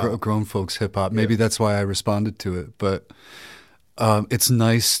folks hip hop? Grown folks hip hop. Maybe that's why I responded to it. But it's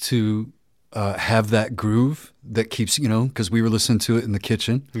nice to have that groove that keeps, because we were listening to it in the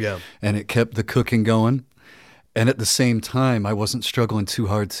kitchen. Yeah. And it kept the cooking going. And at the same time, I wasn't struggling too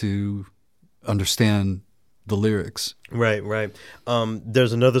hard to understand the lyrics. Right.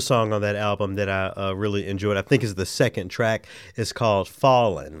 There's another song on that album that I really enjoyed. I think is the second track. It's called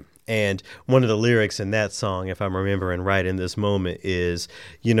Fallen. And one of the lyrics in that song, if I'm remembering right in this moment, is,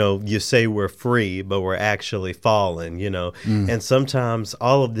 you say we're free, but we're actually falling, And sometimes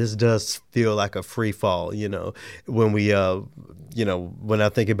all of this does feel like a free fall, when we, when I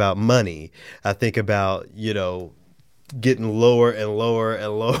think about money, I think about, getting lower and lower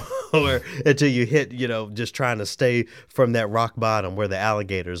and lower until you hit, just trying to stay from that rock bottom where the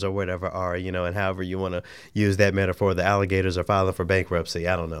alligators or whatever are, and however you want to use that metaphor, the alligators are filing for bankruptcy.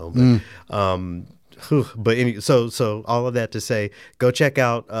 I don't know. But, so all of that to say, go check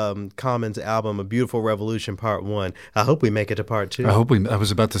out Common's album, A Beautiful Revolution Part 1. I hope we make it to Part 2. I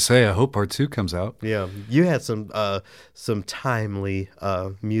was about to say, I hope Part 2 comes out. Yeah. You had some timely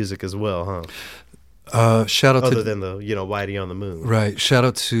music as well, huh? Shout out other than the Whitey on the Moon. Right. Shout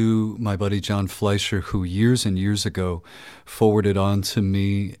out to my buddy John Fleischer, who years and years ago forwarded on to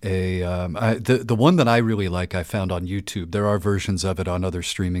me the one that I really like. I found on YouTube. There are versions of it on other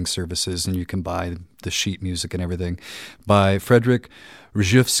streaming services, and you can buy the sheet music and everything, by Frederick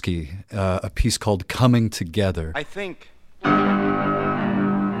Rzewski, a piece called "Coming Together." I think the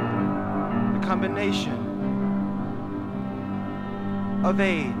combination of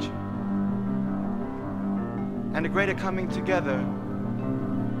age and a greater coming together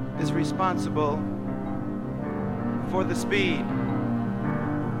is responsible for the speed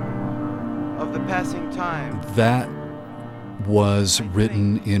of the passing time. That was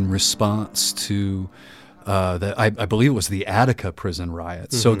written in response to I believe it was the Attica prison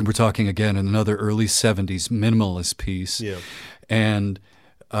riots. So we're talking again another early 70s minimalist piece. Yeah. And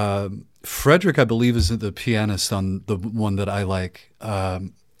Frederick, I believe, is the pianist on the one that I like.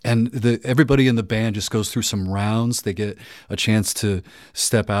 And everybody in the band just goes through some rounds. They get a chance to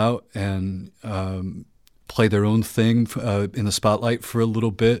step out and play their own thing in the spotlight for a little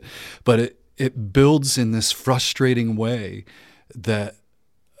bit. But it builds in this frustrating way that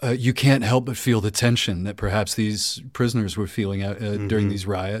you can't help but feel the tension that perhaps these prisoners were feeling during these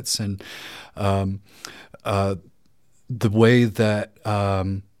riots. And the way that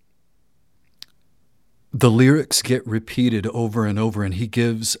the lyrics get repeated over and over, and he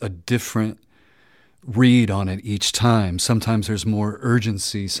gives a different read on it each time. Sometimes there's more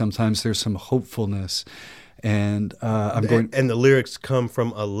urgency. Sometimes there's some hopefulness. And and the lyrics come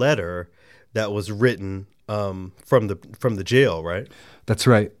from a letter that was written from the jail, right? That's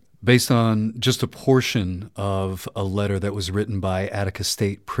right. Based on just a portion of a letter that was written by Attica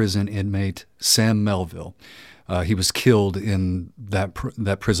State Prison inmate Sam Melville. He was killed in that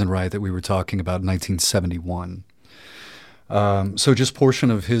prison riot that we were talking about in 1971. So just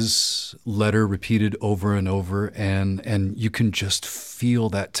portion of his letter repeated over and over, and you can just feel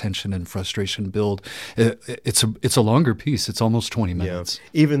that tension and frustration build. It's a longer piece. It's almost 20 minutes.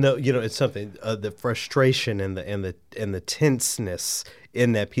 Yeah. Even though it's something, the frustration and the tenseness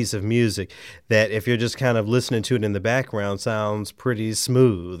in that piece of music, that if you're just kind of listening to it in the background, sounds pretty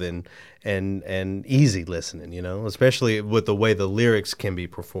smooth and easy listening. Especially with the way the lyrics can be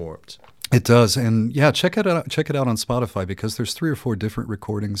performed. It does, and yeah, check it out. Check it out on Spotify because there's 3 or 4 different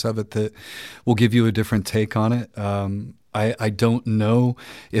recordings of it that will give you a different take on it. I don't know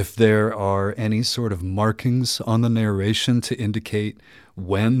if there are any sort of markings on the narration to indicate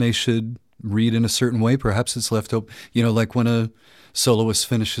when they should read in a certain way. Perhaps it's left open, like when a soloist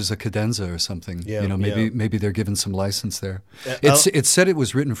finishes a cadenza or something. Yeah, maybe they're given some license there. Uh, It said it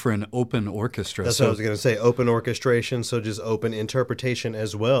was written for an open orchestra. That's what I was going to say. Open orchestration, so just open interpretation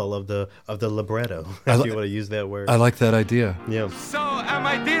as well of the libretto, if you want to use that word. I like that idea. Yeah. So am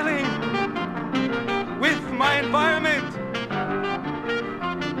I dealing with my environment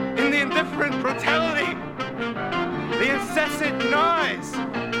in the indifferent brutality, the incessant noise,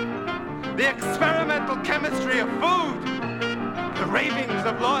 the experimental chemistry of food, the ravings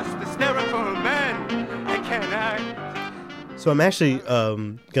of lost hysterical men. I can't act. So I'm actually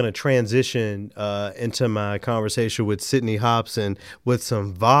going to transition into my conversation with Sydney Hobson with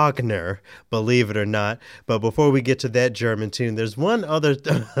some Wagner, believe it or not. But before we get to that German tune, there's one other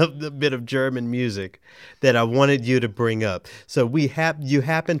bit of German music that I wanted you to bring up. So you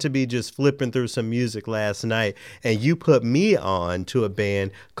happened to be just flipping through some music last night, and you put me on to a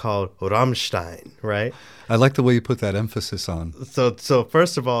band called Rammstein, right? I like the way you put that emphasis on. So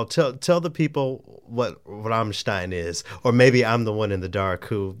first of all, tell the people what Rammstein is, or maybe I'm the one in the dark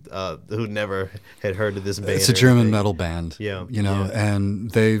who never had heard of this band. It's a German metal band, yeah, and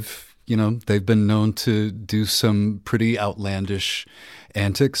they've been known to do some pretty outlandish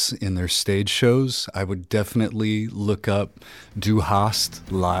antics in their stage shows. I would definitely look up Du Hast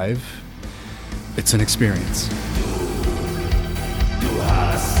live. It's an experience. Du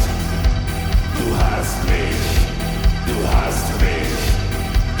hast mich, du hast mich,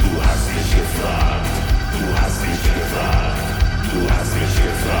 du hast mich gefragt, du hast mich gefragt, du hast mich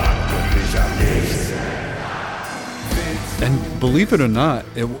gefragt und ich hab nichts. And believe it or not,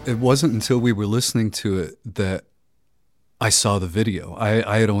 it wasn't until we were listening to it that I saw the video.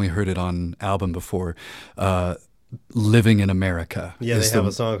 I had only heard it on album before. Living in America. Yeah, they have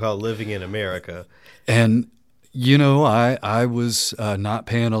a song called Living in America. And I was not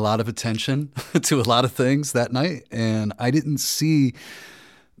paying a lot of attention to a lot of things that night, and I didn't see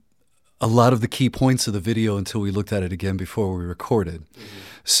a lot of the key points of the video until we looked at it again before we recorded. Mm-hmm.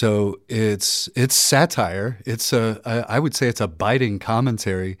 So it's satire. I would say it's a biting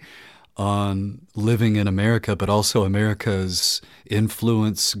commentary on living in America, but also America's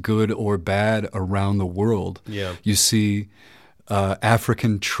influence, good or bad, around the world. Yeah. You see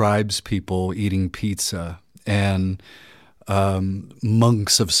African tribes people eating pizza, and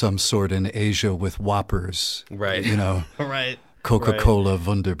monks of some sort in Asia with Whoppers. Right. Right. Coca-Cola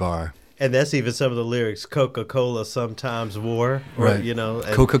Wunderbar. And that's even some of the lyrics. Coca-Cola sometimes war. Right. And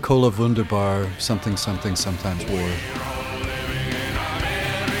Coca-Cola Wunderbar, something, something, sometimes war.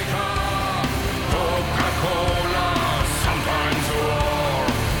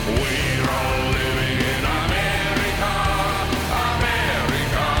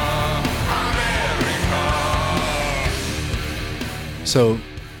 So,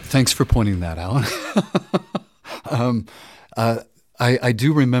 thanks for pointing that out. I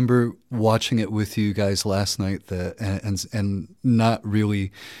do remember watching it with you guys last night, and not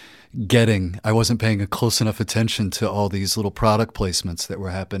really getting. I wasn't paying a close enough attention to all these little product placements that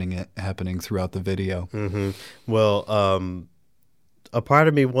were happening throughout the video. Mm-hmm. Well, a part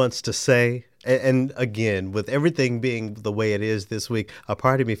of me wants to say. And again, with everything being the way it is this week, a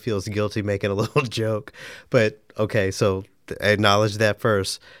part of me feels guilty making a little joke. But okay, so acknowledge that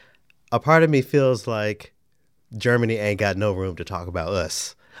first. A part of me feels like Germany ain't got no room to talk about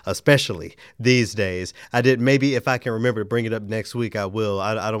us, especially these days. Maybe if I can remember to bring it up next week, I will.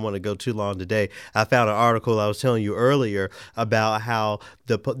 I don't want to go too long today. I found an article I was telling you earlier about how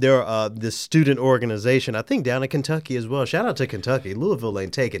this student organization, I think down in Kentucky as well. Shout out to Kentucky. Louisville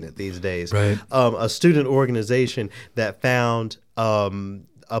ain't taking it these days. Right. A student organization that found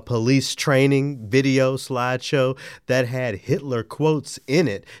a police training video slideshow that had Hitler quotes in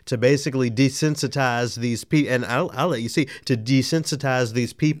it to basically desensitize these people. And I'll let you see, to desensitize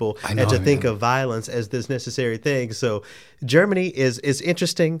these people and to think of violence as this necessary thing. So Germany is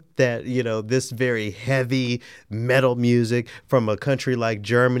interesting that, this very heavy metal music from a country like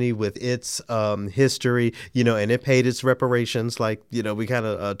Germany with its history, and it paid its reparations like, we kind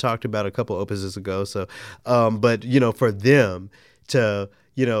of talked about a couple episodes ago. So, but, for them to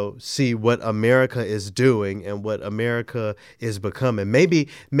see what America is doing and what America is becoming. Maybe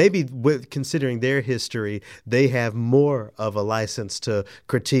with considering their history, they have more of a license to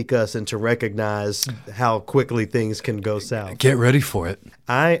critique us and to recognize how quickly things can go south. Get ready for it.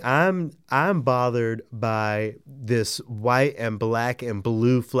 I'm bothered by this white and black and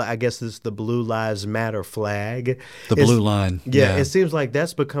blue flag. I guess this is the Blue Lives Matter flag. The blue line. Yeah, it seems like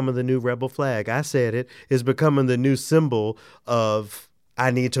that's becoming the new rebel flag. I said it is becoming the new symbol of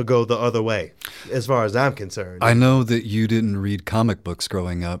I need to go the other way, as far as I'm concerned. I know that you didn't read comic books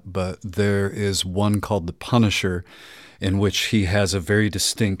growing up, but there is one called The Punisher in which he has a very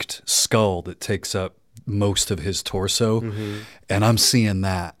distinct skull that takes up most of his torso. Mm-hmm. And I'm seeing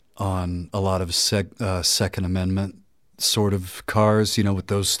that on a lot of Second Amendment sort of cars, with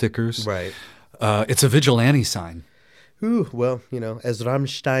those stickers. Right. It's a vigilante sign. Ooh, well, as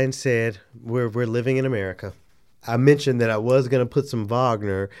Rammstein said, we're living in America. I mentioned that I was going to put some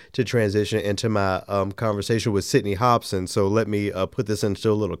Wagner to transition into my conversation with Sydney Hobson. So let me put this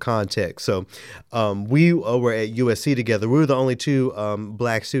into a little context. So we were at USC together. We were the only two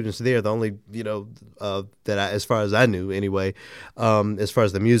black students there, the only, that I, as far as I knew anyway, as far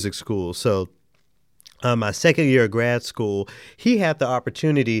as the music school. So my second year of grad school, he had the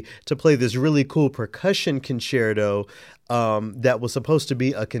opportunity to play this really cool percussion concerto that was supposed to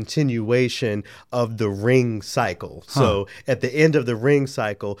be a continuation of the Ring cycle. So at the end of the Ring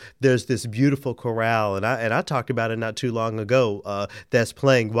cycle, there's this beautiful chorale, and I talked about it not too long ago, that's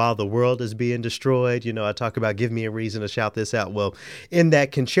playing while the world is being destroyed. I talk about give me a reason to shout this out. Well, in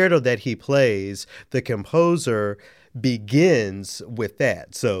that concerto that he plays, the composer begins with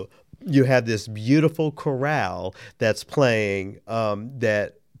that. So you have this beautiful chorale that's playing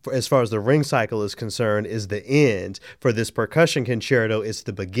that, as far as the Ring cycle is concerned, is the end. For this percussion concerto, it's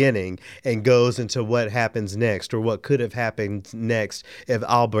the beginning and goes into what happens next, or what could have happened next if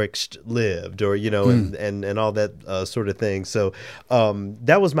Albrecht lived, or, and all that sort of thing. So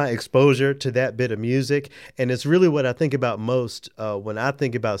that was my exposure to that bit of music. And it's really what I think about most when I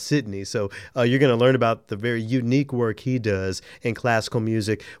think about Sidney. So you're going to learn about the very unique work he does in classical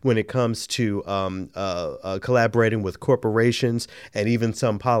music when it comes to collaborating with corporations and even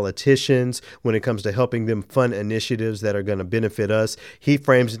some politicians when it comes to helping them fund initiatives that are going to benefit us. He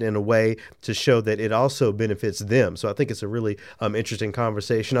frames it in a way to show that it also benefits them. So I think it's a really interesting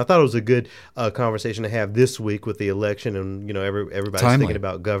conversation. I thought it was a good conversation to have this week with the election, and everybody's thinking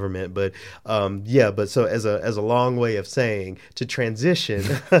about government. But but so as a long way of saying, to transition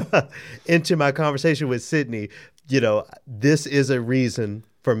into my conversation with Sidney, this is a reason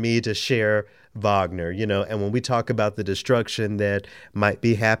for me to share Wagner, and when we talk about the destruction that might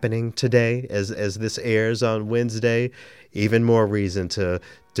be happening today as this airs on Wednesday, even more reason to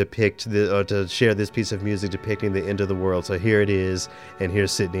depict or to share this piece of music depicting the end of the world. So here it is, and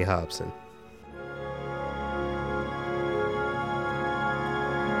here's Sydney Hobson.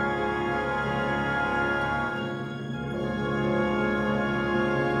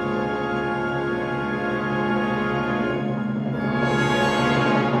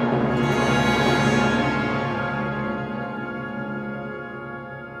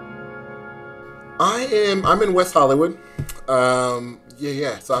 I'm in West Hollywood. So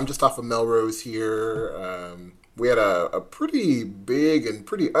I'm just off of Melrose here. We had a pretty big and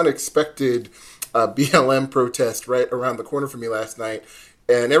pretty unexpected BLM protest right around the corner from me last night,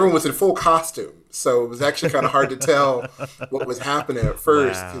 and everyone was in full costume. So it was actually kind of hard to tell what was happening at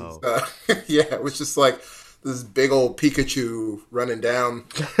first. Wow. It was just like this big old Pikachu running down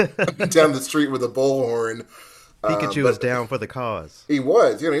the street with a bullhorn. Pikachu was down for the cause. He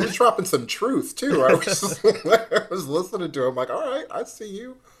was. He was dropping some truth, too. I was listening to him like, all right, I see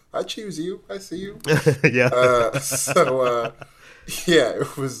you. I choose you. I see you. Yeah.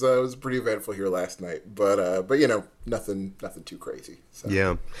 It was pretty eventful here last night, but nothing too crazy. So.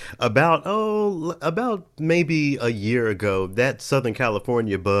 Yeah, about maybe a year ago, that Southern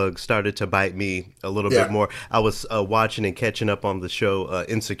California bug started to bite me a little bit more. I was watching and catching up on the show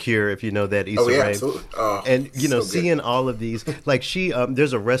Insecure, if you know that, Issa Rae. Absolutely. Oh, and seeing all of these, like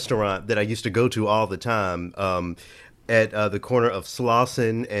there's a restaurant that I used to go to all the time at the corner of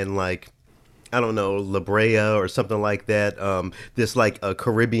Slauson and I don't know, La Brea or something like that. This a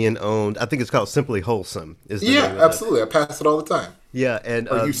Caribbean owned, I think it's called Simply Wholesome. Absolutely. I pass it all the time. Yeah, and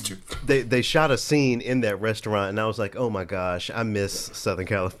I used to. They shot a scene in that restaurant, and I was like, oh my gosh, I miss Southern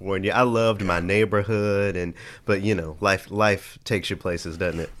California. I loved my neighborhood, but life takes you places,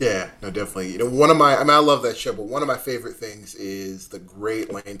 doesn't it? Yeah, no, definitely. I love that show, but one of my favorite things is the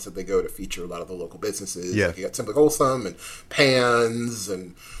great lengths that they go to feature a lot of the local businesses. Yeah, you got Simply Wholesome and Pans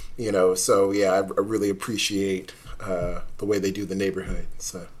and. I really appreciate the way they do the neighborhood.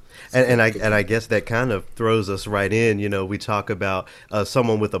 So. And I guess that kind of throws us right in. We talk about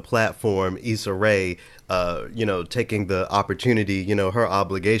someone with a platform, Issa Rae, taking the opportunity, her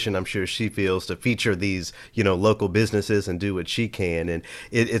obligation, I'm sure she feels, to feature these, local businesses and do what she can. And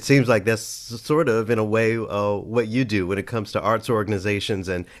it seems like that's sort of, in a way, what you do when it comes to arts organizations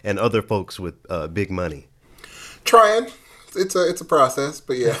and other folks with big money. Trying. It's a process,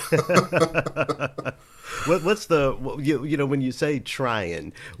 but yeah. What's the when you say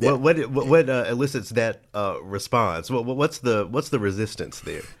trying, what elicits that response? What's the resistance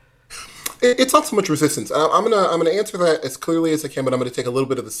there? It's not so much resistance. I'm gonna answer that as clearly as I can, but I'm gonna take a little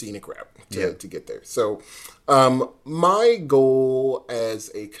bit of the scenic route to get there. So, my goal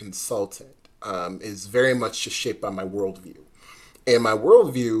as a consultant is very much just shaped by my worldview, and my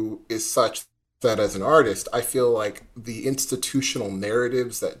worldview is such that as an artist, I feel like the institutional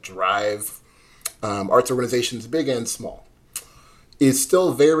narratives that drive arts organizations, big and small, is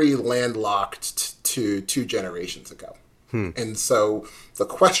still very landlocked to 2 generations ago. And so the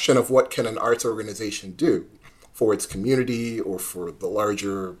question of what can an arts organization do for its community or for the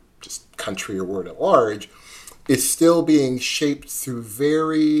larger just country or world at large is still being shaped through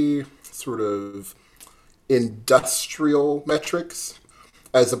very sort of industrial metrics,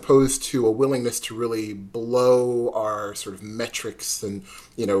 as opposed to a willingness to really blow our sort of metrics and,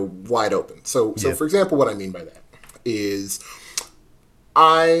 wide open. So for example, what I mean by that is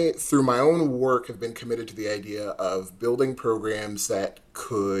I, through my own work, have been committed to the idea of building programs that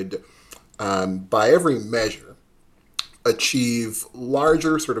could, by every measure, achieve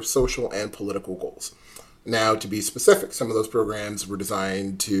larger sort of social and political goals. Now, to be specific, some of those programs were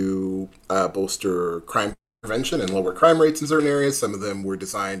designed to bolster crime prevention and lower crime rates in certain areas. Some of them were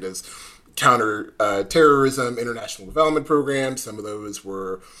designed as counter terrorism, international development programs. Some of those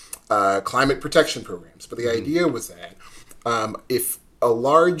were climate protection programs. But the idea was that if a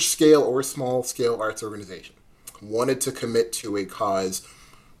large scale or small scale arts organization wanted to commit to a cause,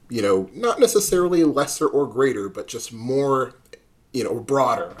 not necessarily lesser or greater, but just more, or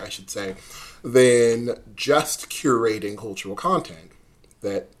broader, I should say, than just curating cultural content,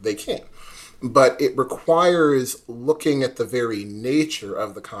 that they can. But it requires looking at the very nature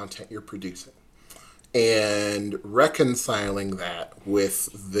of the content you're producing and reconciling that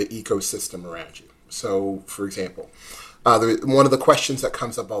with the ecosystem around you. So, for example, one of the questions that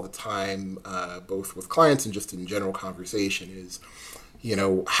comes up all the time, both with clients and just in general conversation, is,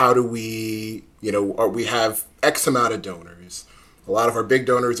 how do we, we have X amount of donors. A lot of our big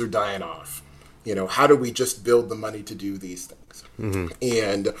donors are dying off. How do we just build the money to do these things? Mm-hmm.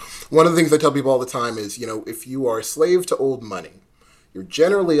 And one of the things I tell people all the time is, if you are a slave to old money, you're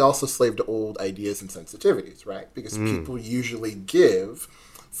generally also slave to old ideas and sensitivities, right? Because people usually give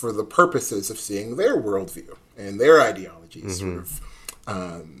for the purposes of seeing their worldview and their ideologies sort of,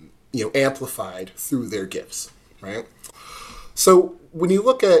 amplified through their gifts, right? So when you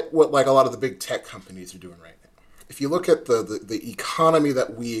look at what like a lot of the big tech companies are doing right now, if you look at the economy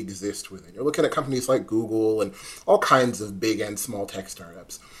that we exist within, you're looking at companies like Google and all kinds of big and small tech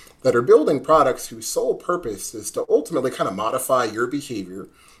startups that are building products whose sole purpose is to ultimately kind of modify your behavior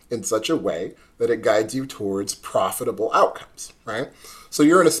in such a way that it guides you towards profitable outcomes, right? So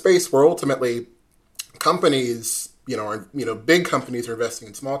you're in a space where ultimately companies, big companies are investing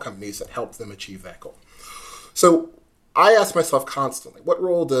in small companies that help them achieve that goal. So I ask myself constantly, what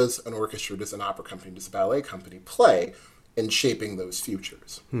role does an orchestra, does an opera company, does a ballet company play in shaping those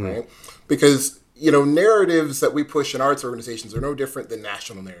futures, right? Because, narratives that we push in arts organizations are no different than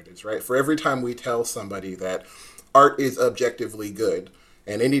national narratives, right? For every time we tell somebody that art is objectively good,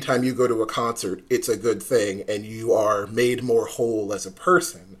 and anytime you go to a concert, it's a good thing, and you are made more whole as a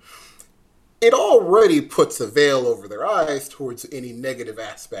person, it already puts a veil over their eyes towards any negative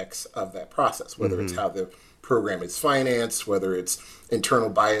aspects of that process, whether it's how the program is financed, whether it's internal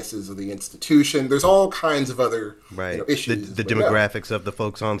biases of the institution. There's all kinds of other issues. The demographics of the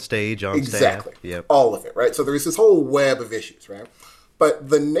folks on stage, exactly. staff. Yep. All of it, right? So there's this whole web of issues, right? But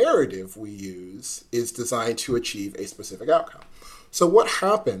the narrative we use is designed to achieve a specific outcome. So what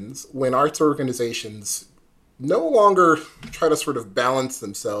happens when arts organizations no longer try to sort of balance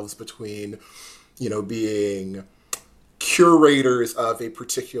themselves between, being curators of a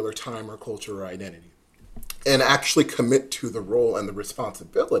particular time or culture or identity, and actually commit to the role and the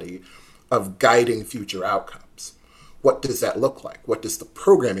responsibility of guiding future outcomes? What does that look like? What does the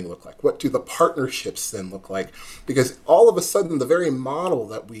programming look like? What do the partnerships then look like? Because all of a sudden, the very model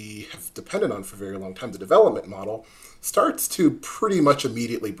that we have depended on for a very long time, the development model, starts to pretty much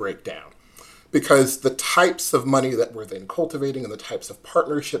immediately break down. Because the types of money that we're then cultivating and the types of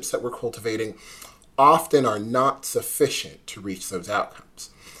partnerships that we're cultivating often are not sufficient to reach those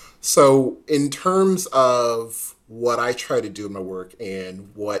outcomes. So in terms of what I try to do in my work and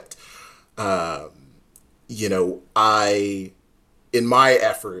what, in my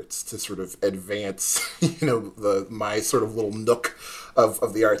efforts to sort of advance, my sort of little nook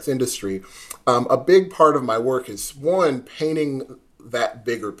of the arts industry, a big part of my work is, one, painting that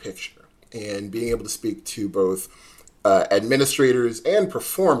bigger picture and being able to speak to both administrators and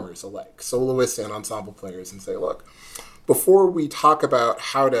performers alike, soloists and ensemble players, and say, look, before we talk about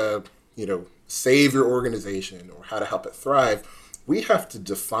how to, save your organization or how to help it thrive, we have to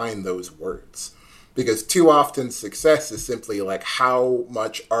define those words. Because too often success is simply like, how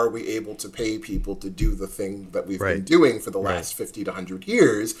much are we able to pay people to do the thing that we've been doing for the last 50 to 100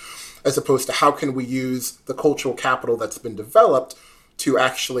 years, as opposed to how can we use the cultural capital that's been developed to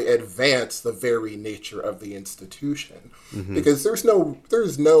actually advance the very nature of the institution. Because there's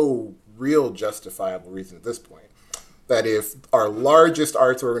no real justifiable reason at this point that if our largest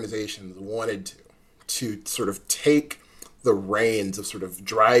arts organizations wanted to sort of take the reins of sort of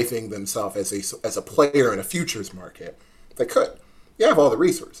driving themselves as a player in a futures market, they could. You have all the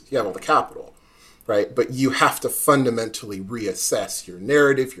resources, you have all the capital, right? But you have to fundamentally reassess your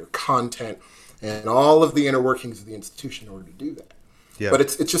narrative, your content, and all of the inner workings of the institution in order to do that. Yeah. But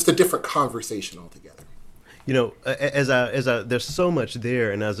it's just a different conversation altogether. As I there's so much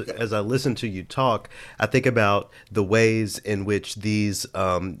there, and as I listen to you talk, I think about the ways in which these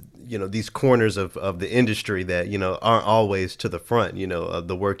these corners of the industry that aren't always to the front, of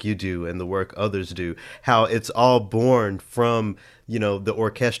the work you do and the work others do, how it's all born from the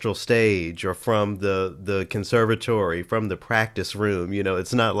orchestral stage or from the conservatory, from the practice room.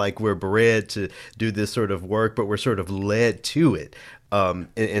 It's not like we're bred to do this sort of work, but we're sort of led to it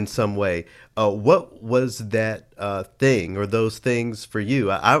in some way. What was that thing or those things for you?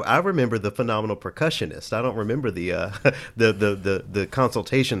 I remember the phenomenal percussionist. I don't remember the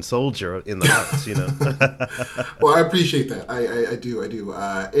consultation soldier in the arts. Well, I appreciate that. I do.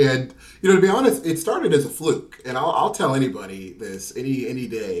 And to be honest, it started as a fluke. And I'll tell anybody this any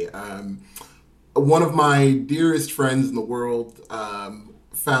day. One of my dearest friends in the world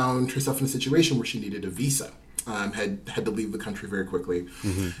found herself in a situation where she needed a visa. Had to leave the country very quickly.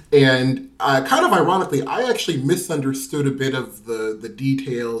 And kind of ironically, I actually misunderstood a bit of the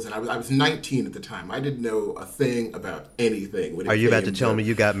details, and I was 19 at the time. I didn't know a thing about anything. Are you about to tell me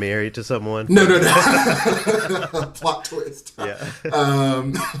you got married to someone? No. Plot twist. Yeah.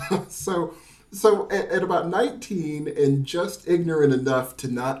 So at about 19 and just ignorant enough to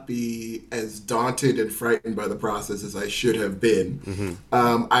not be as daunted and frightened by the process as I should have been,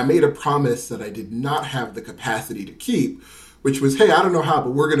 I made a promise that I did not have the capacity to keep, which was, hey, I don't know how,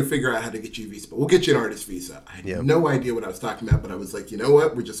 but we're going to figure out how to get you a visa. But we'll get you an artist visa. I had no idea what I was talking about, but I was like, you know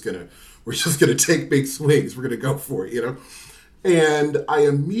what? We're just gonna take big swings. We're gonna go for it, And I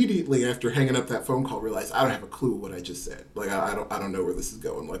immediately, after hanging up that phone call, realized I don't have a clue what I just said. Like, I don't know where this is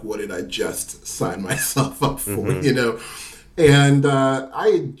going. Like, what did I just sign myself up for, And I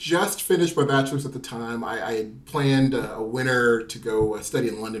had just finished my bachelor's at the time. I had planned a winter to go study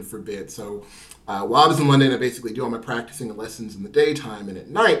in London for a bit. So while I was in London, I basically do all my practicing and lessons in the daytime. And at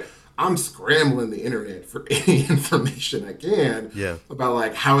night, I'm scrambling the internet for any information I can about,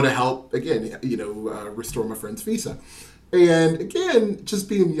 like, how to help, again, restore my friend's visa. And again, just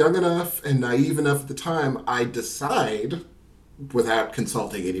being young enough and naive enough at the time, I decide, without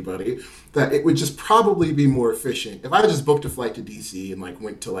consulting anybody, that it would just probably be more efficient if I just booked a flight to DC and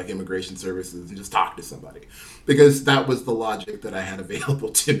went to immigration services and just talked to somebody, because that was the logic that I had available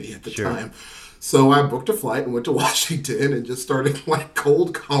to me at the time. So I booked a flight and went to Washington and just started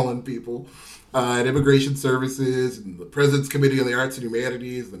cold calling people at immigration services and the President's Committee on the Arts and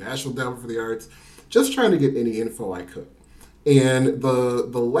Humanities, the National Endowment for the Arts, just trying to get any info I could. And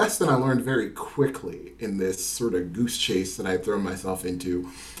the lesson I learned very quickly in this sort of goose chase that I had thrown myself into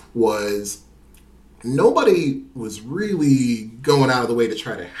was nobody was really going out of the way to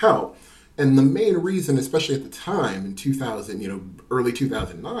try to help. And the main reason, especially at the time in 2000, early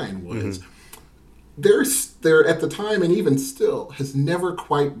 2009, was there at the time, and even still, has never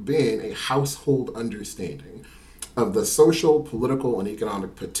quite been a household understanding of the social, political, and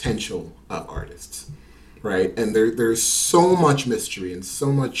economic potential of artists. Right, and there's so much mystery and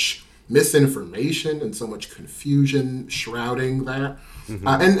so much misinformation and so much confusion shrouding that,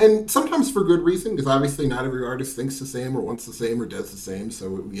 and sometimes for good reason, because obviously not every artist thinks the same or wants the same or does the same. So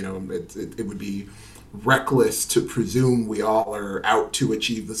it would be reckless to presume we all are out to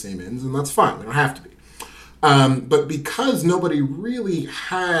achieve the same ends, and that's fine. We don't have to be. But because nobody really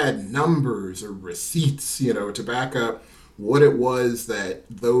had numbers or receipts, to back up what it was that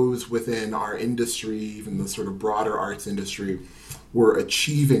those within our industry, even the sort of broader arts industry, were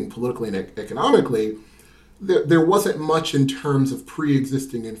achieving politically and economically, there wasn't much in terms of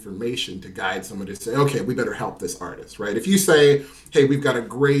pre-existing information to guide someone to say, okay, we better help this artist, right? If you say, hey, we've got a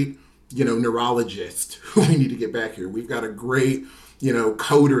great, neurologist who we need to get back here. We've got a great,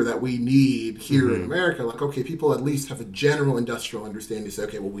 coder that we need here in America. Like, okay, people at least have a general industrial understanding to say,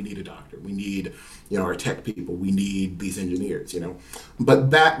 okay, well, we need a doctor. We need, our tech people. We need these engineers, But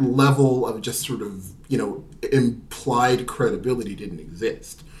that level of just sort of, implied credibility didn't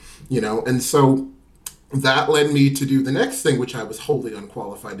exist, And so that led me to do the next thing, which I was wholly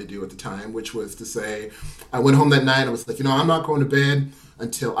unqualified to do at the time, which was to say, I went home that night and I was like, I'm not going to bed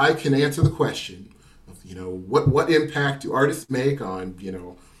until I can answer the question of, what impact do artists make on,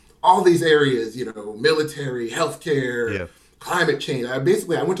 all these areas, military, healthcare, climate change. I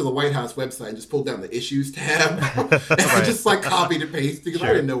went to the White House website and just pulled down the issues tab and I just copied and pasted because I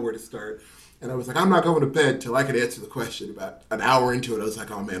didn't know where to start. And I was like, I'm not going to bed till I could answer the question. About an hour into it, I was like,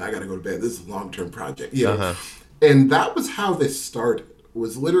 oh man, I got to go to bed. This is a long-term project. And that was how this started,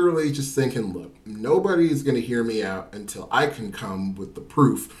 was literally just thinking, look, nobody's going to hear me out until I can come with the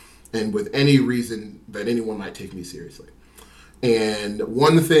proof and with any reason that anyone might take me seriously. And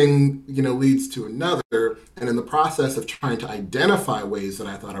one thing, leads to another. And in the process of trying to identify ways that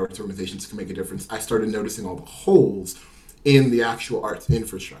I thought arts organizations could make a difference, I started noticing all the holes in the actual arts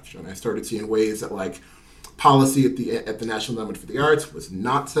infrastructure. And I started seeing ways that policy at the National Endowment for the Arts was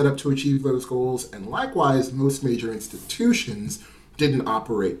not set up to achieve those goals. And likewise, most major institutions didn't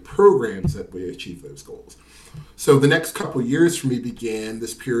operate programs that would achieve those goals. So the next couple of years for me began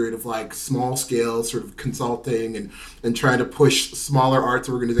this period of small scale sort of consulting and trying to push smaller arts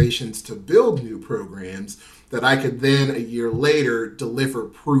organizations to build new programs that I could then a year later deliver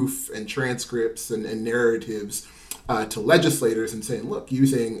proof and transcripts and narratives to legislators and saying, look,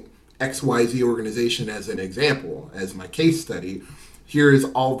 using XYZ organization as an example, as my case study, here is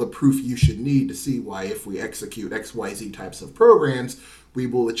all the proof you should need to see why if we execute XYZ types of programs, we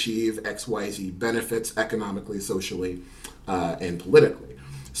will achieve XYZ benefits economically, socially, and politically.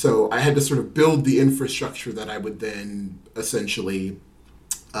 So I had to sort of build the infrastructure that I would then essentially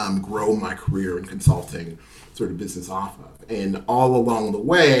grow my career in consulting sort of business off of. And all along the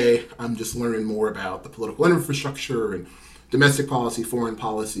way, I'm just learning more about the political infrastructure and domestic policy, foreign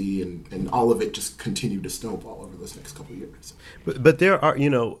policy, and all of it just continued to snowball over those next couple of years. But there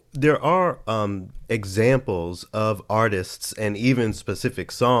are examples of artists and even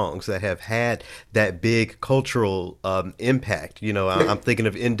specific songs that have had that big cultural impact. I'm thinking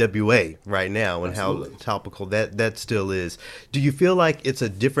of NWA right now and Absolutely. How topical that still is. Do you feel like it's a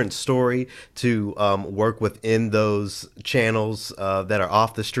different story to work within those channels that are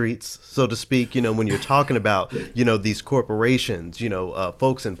off the streets, so to speak? When you're talking about, these corporations,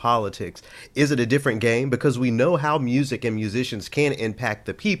 folks in politics, is it a different game? Because we know how music and musicians can impact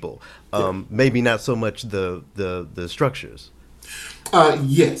the people. Maybe not so much the structures.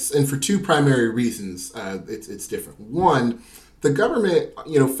 Yes, and for two primary reasons, it's different. One, the government,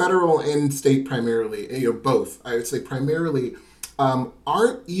 federal and state primarily, both, I would say primarily,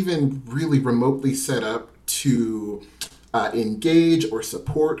 aren't even really remotely set up to engage or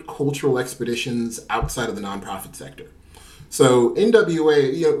support cultural expeditions outside of the nonprofit sector. So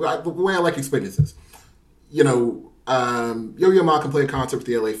NWA, the way I like to explain this is, Yo-Yo Ma can play a concert with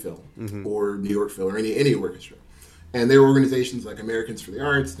the LA Phil or New York Phil or any orchestra. And there are organizations like Americans for the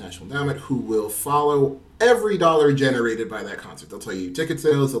Arts, National Endowment, who will follow every dollar generated by that concert. They'll tell you ticket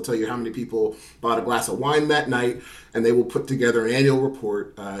sales, they'll tell you how many people bought a glass of wine that night, and they will put together an annual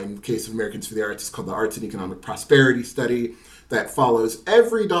report. In the case of Americans for the Arts, it's called the Arts and Economic Prosperity Study, that follows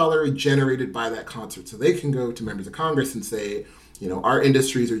every dollar generated by that concert. So they can go to members of Congress and say, our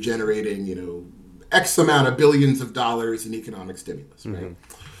industries are generating, X amount of billions of dollars in economic stimulus, right?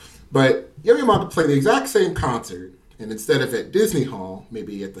 But Yo-Yo Ma could play the exact same concert, and instead of at Disney Hall,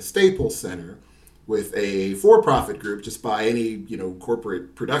 maybe at the Staples Center with a for-profit group, just buy any,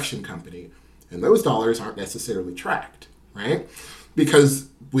 corporate production company, and those dollars aren't necessarily tracked, right? Because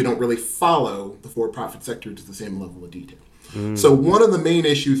we don't really follow the for-profit sector to the same level of detail. So one of the main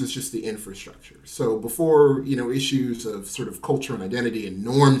issues is just the infrastructure. So before, issues of sort of culture and identity and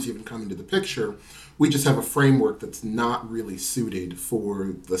norms even come into the picture, we just have a framework that's not really suited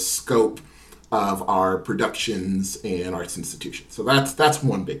for the scope of our productions and arts institutions. So that's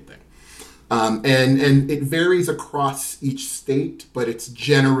one big thing. And it varies across each state, but it's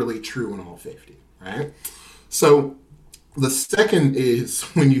generally true in all 50, right? So the second is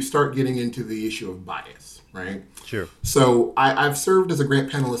when you start getting into the issue of bias, right? Sure. So I've served as a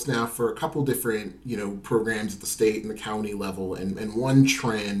grant panelist now for a couple different, programs at the state and the county level. And one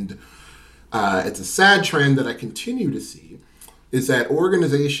trend, it's a sad trend that I continue to see, is that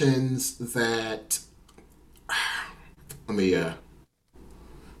organizations that, let me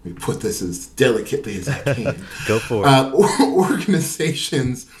put this as delicately as I can. Go for it.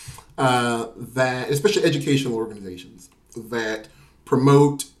 Organizations that, especially educational organizations, that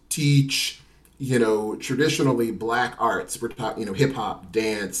promote, teach, traditionally Black arts. We're talking, hip hop,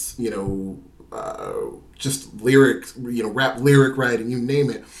 dance, just lyrics, rap lyric writing, you name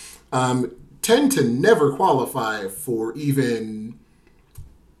it, tend to never qualify for even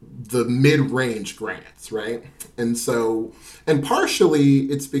the mid-range grants, right? And partially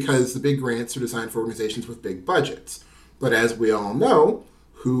it's because the big grants are designed for organizations with big budgets. But as we all know,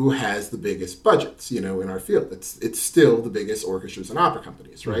 who has the biggest budgets, in our field? It's still the biggest orchestras and opera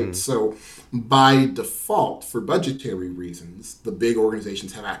companies, right? Mm-hmm. So by default, for budgetary reasons, the big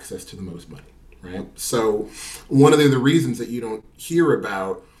organizations have access to the most money, right? So one of the reasons that you don't hear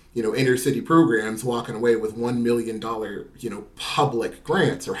about, inner city programs walking away with $1 million, public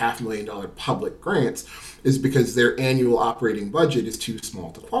grants or $500,000 public grants is because their annual operating budget is too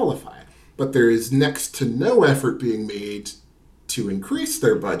small to qualify. But there is next to no effort being made to increase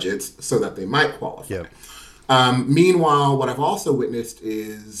their budgets so that they might qualify. Yep. Meanwhile, what I've also witnessed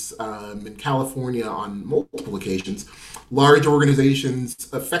is in California on multiple occasions, large organizations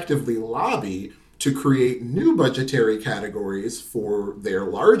effectively lobby to create new budgetary categories for their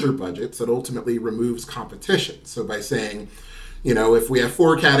larger budgets that ultimately removes competition. So by saying, if we have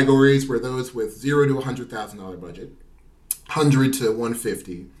 4 categories where those with $0 to $100,000 budget, 100 to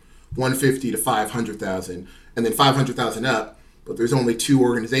 150, 150 to 500,000, and then 500,000 up, but there's only 2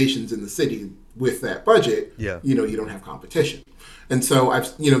 organizations in the city with that budget, you don't have competition. And so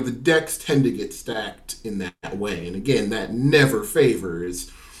the decks tend to get stacked in that way. And again, that never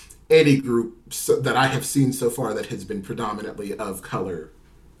favors any group that I have seen so far that has been predominantly of color,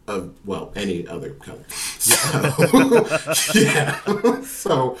 any other color. So, yeah.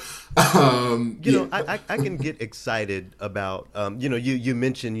 So, I can get excited about, you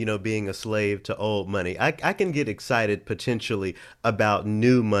mentioned, being a slave to old money. I can get excited potentially about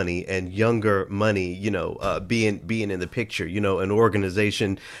new money and younger money, being in the picture, an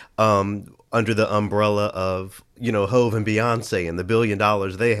organization, under the umbrella of, Hove and Beyonce and the $1 billion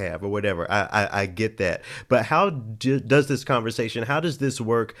they have or whatever. I get that. But how does this conversation, how does this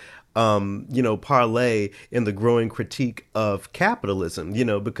work, parlay in the growing critique of capitalism,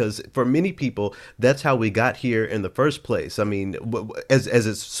 because for many people, that's how we got here in the first place. I mean, as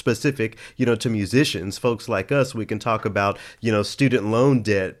it's specific, to musicians, folks like us, we can talk about, student loan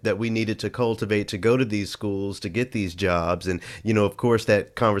debt that we needed to cultivate to go to these schools, to get these jobs. And, of course,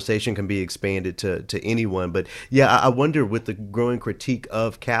 that conversation can be expanded to anyone. But yeah, I wonder with the growing critique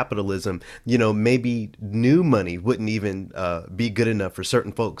of capitalism, maybe new money wouldn't even be good enough for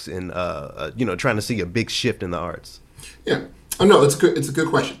certain folks in trying to see a big shift in the arts. Yeah. Oh no, it's good. It's a good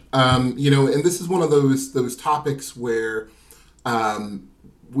question. And this is one of those topics where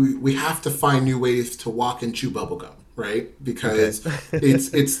we have to find new ways to walk and chew bubblegum, right? Because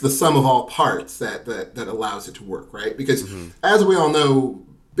it's the sum of all parts that allows it to work, right? Because as we all know,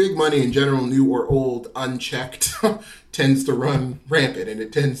 big money in general, new or old, unchecked, tends to run rampant, and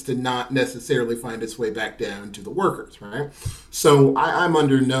it tends to not necessarily find its way back down to the workers, right? So I'm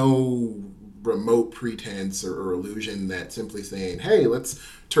under no remote pretense or illusion that simply saying, hey, let's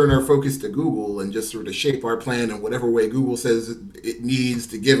turn our focus to Google and just sort of shape our plan in whatever way Google says it needs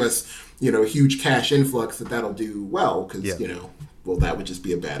to give us, huge cash influx that'll do well, because, that would just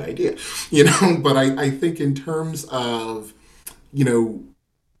be a bad idea, But I think in terms of,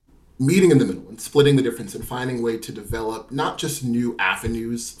 meeting in the middle and splitting the difference and finding a way to develop not just new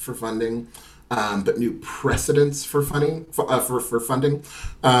avenues for funding, but new precedents for funding. For funding,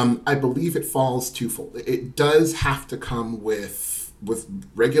 I believe it falls twofold. It does have to come with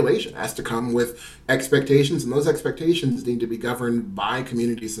regulation. It has to come with expectations, and those expectations need to be governed by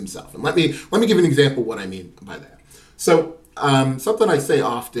communities themselves. And let me give an example of what I mean by that. So. Something I say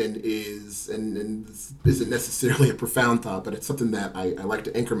often is, and this isn't necessarily a profound thought, but it's something that I like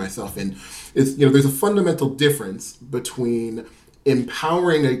to anchor myself in, is, there's a fundamental difference between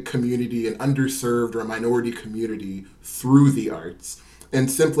empowering a community, an underserved or a minority community through the arts, and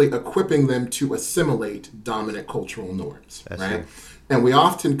simply equipping them to assimilate dominant cultural norms, right? And we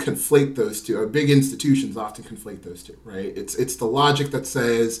often conflate those two. Our big institutions often conflate those two, right? It's the logic that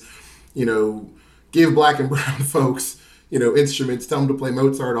says, give Black and brown folks, instruments, tell him to play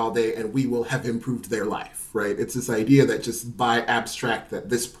Mozart all day, and we will have improved their life, right? It's this idea that just by abstract, that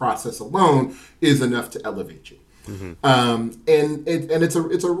this process alone is enough to elevate you. And it's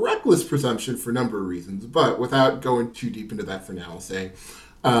a reckless presumption for a number of reasons, but without going too deep into that for now, I'll say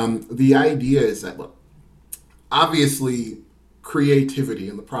the idea is that, look, obviously creativity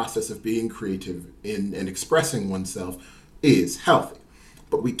and the process of being creative in and expressing oneself is healthy,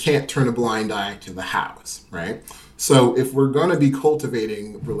 but we can't turn a blind eye to the hows, right? So if we're going to be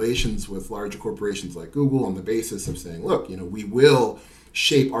cultivating relations with larger corporations like Google on the basis of saying, look, we will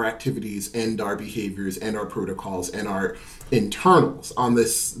shape our activities and our behaviors and our protocols and our internals on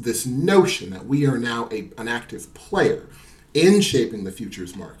this notion that we are now an active player in shaping the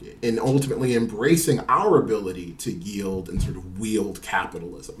futures market and ultimately embracing our ability to yield and sort of wield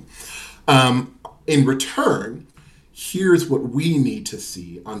capitalism. In return, here's what we need to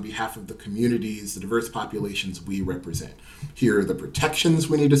see on behalf of the communities, the diverse populations we represent. Here are the protections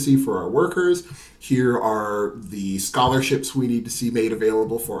we need to see for our workers. Here are the scholarships we need to see made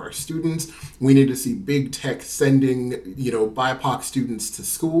available for our students. We need to see big tech sending, BIPOC students to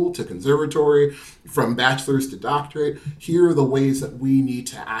school, to conservatory, from bachelor's to doctorate. Here are the ways that we need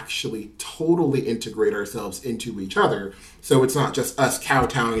to actually totally integrate ourselves into each other. So it's not just us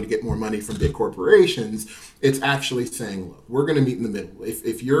kowtowing to get more money from big corporations. It's actually saying, look, we're going to meet in the middle.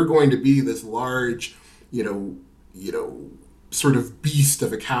 If you're going to be this large, sort of beast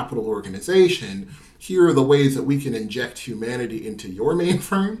of a capital organization, here are the ways that we can inject humanity into your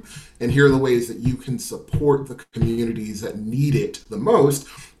mainframe, and here are the ways that you can support the communities that need it the most,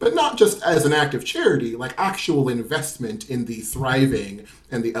 but not just as an act of charity, like actual investment in the thriving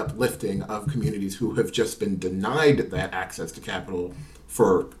and the uplifting of communities who have just been denied that access to capital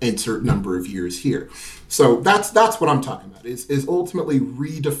for insert number of years here. So that's what I'm talking about, is ultimately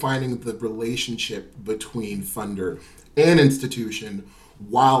redefining the relationship between funder and institution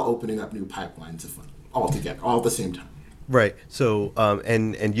while opening up new pipelines of funding all together, all at the same time. Right. So,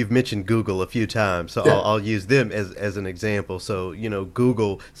 and you've mentioned Google a few times, so Yeah. I'll use them as an example. So,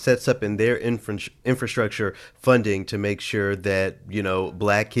 Google sets up in their infrastructure funding to make sure that,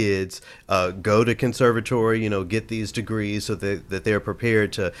 Black kids go to conservatory, get these degrees so that they're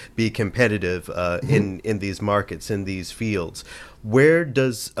prepared to be competitive in these markets, in these fields. Where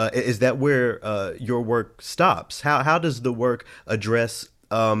does, is that where your work stops? How does the work address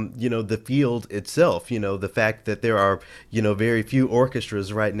the field itself, the fact that there are, very few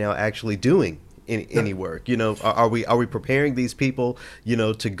orchestras right now actually doing any work? Are we preparing these people,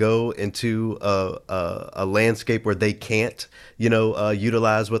 to go into a landscape where they can't,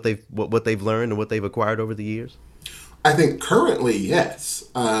 utilize what they've learned and what they've acquired over the years? I think currently, yes.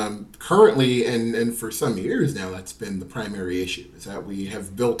 Currently, and for some years now, that's been the primary issue, is that we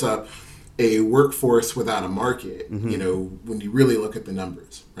have built up a workforce without a market, when you really look at the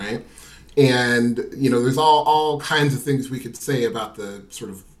numbers, right? And, there's all kinds of things we could say about the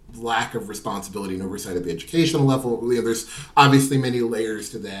sort of lack of responsibility and oversight at the educational level. There's obviously many layers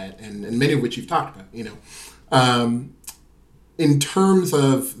to that, and many of which you've talked about, in terms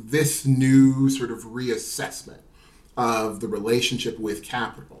of this new sort of reassessment of the relationship with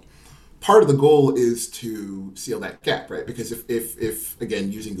capital. Part of the goal is to seal that gap, right? Because if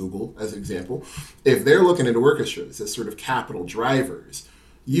again, using Google as an example, if they're looking at orchestras as sort of capital drivers,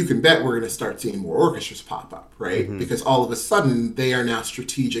 you can bet we're going to start seeing more orchestras pop up, right? Mm-hmm. Because all of a sudden they are now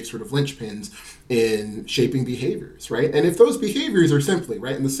strategic sort of linchpins in shaping behaviors, right? And if those behaviors are simply,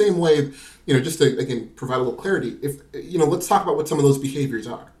 right, in the same way, just to, again, provide a little clarity, let's talk about what some of those behaviors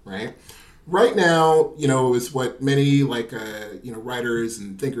are, right? Right now, is what many writers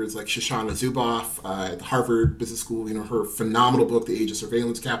and thinkers like Shoshana Zuboff at the Harvard Business School, her phenomenal book, The Age of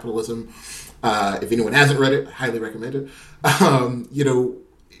Surveillance Capitalism. If anyone hasn't read it, I highly recommend it.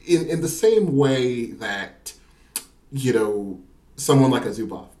 In the same way that, someone like a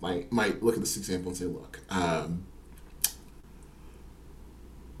Zuboff might look at this example and say, look,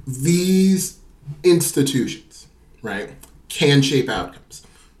 these institutions, right, can shape outcomes.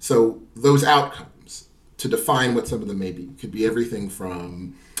 So those outcomes, to define what some of them may be, could be everything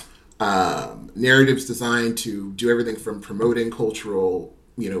from narratives designed to do everything from promoting cultural,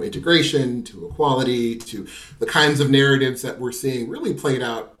 integration to equality to the kinds of narratives that we're seeing really played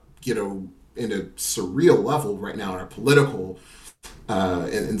out, in a surreal level right now in our political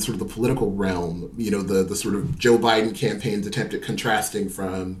and sort of the political realm. The sort of Joe Biden campaign's attempt at contrasting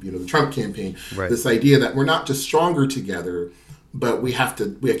from the Trump campaign. Right. This idea that we're not just stronger together, but we have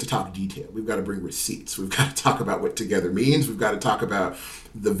to talk detail. We've got to bring receipts. We've got to talk about what together means. We've got to talk about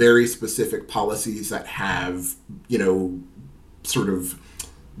the very specific policies that have, sort of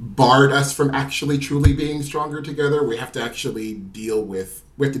barred us from actually truly being stronger together. We have to actually we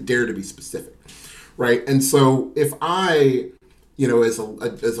have to dare to be specific, right? And so if I, as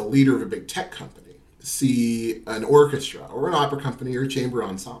a leader of a big tech company, see an orchestra or an opera company or a chamber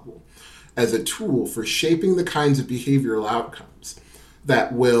ensemble as a tool for shaping the kinds of behavioral outcomes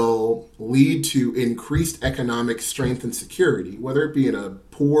that will lead to increased economic strength and security, whether it be in a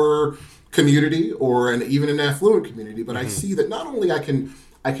poor community or even an affluent community. But I see that not only I can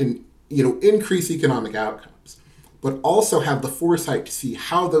increase economic outcomes, but also have the foresight to see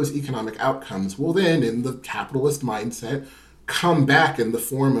how those economic outcomes will then, in the capitalist mindset, come back in the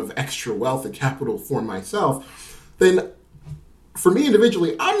form of extra wealth and capital for myself, then for me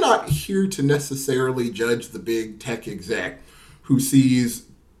individually, I'm not here to necessarily judge the big tech exec who sees,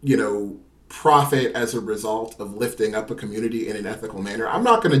 profit as a result of lifting up a community in an ethical manner. I'm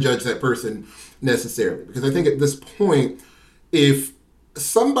not going to judge that person necessarily, because I think at this point, if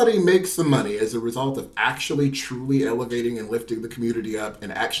somebody makes some money as a result of actually truly elevating and lifting the community up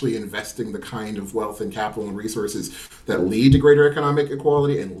and actually investing the kind of wealth and capital and resources that lead to greater economic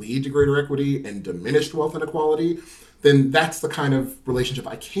equality and lead to greater equity and diminished wealth inequality, then that's the kind of relationship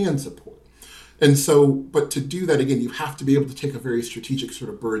I can support. And so, but to do that, again, you have to be able to take a very strategic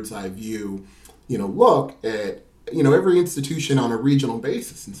sort of bird's eye view, look at, every institution on a regional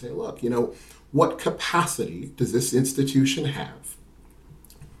basis and say, look, what capacity does this institution have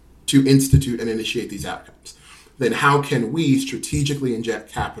to institute and initiate these outcomes? Then how can we strategically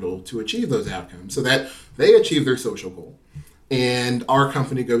inject capital to achieve those outcomes so that they achieve their social goal and our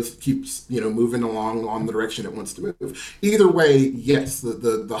company keeps moving along on the direction it wants to move? Either way, yes,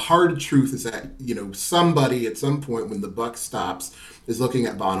 the hard truth is that somebody at some point when the buck stops is looking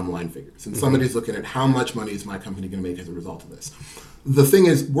at bottom line figures, and somebody's looking at how much money is my company going to make as a result of this. The thing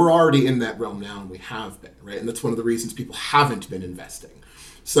is, we're already in that realm now, and we have been, right? And that's one of the reasons people haven't been investing.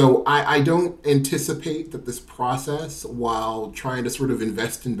 So I don't anticipate that this process, while trying to sort of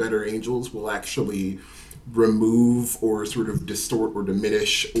invest in better angels, will actually remove or sort of distort or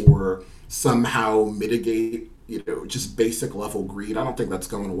diminish or somehow mitigate, just basic level greed. I don't think that's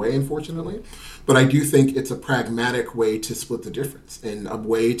going away, unfortunately. But I do think it's a pragmatic way to split the difference and a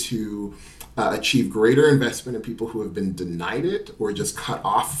way to achieve greater investment in people who have been denied it or just cut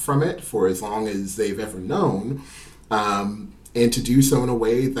off from it for as long as they've ever known, and to do so in a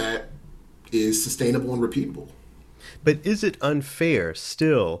way that is sustainable and repeatable. But is it unfair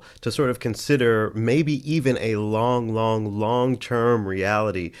still to sort of consider maybe even a long-term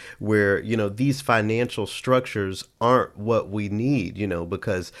reality where, these financial structures aren't what we need,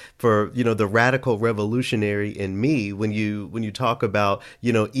 because for, the radical revolutionary in me, when you talk about,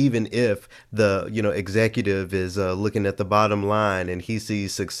 even if the, executive is looking at the bottom line and he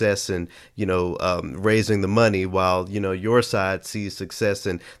sees success in, raising the money while, your side sees success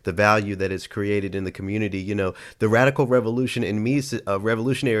in the value that is created in the community, the radical revolutionary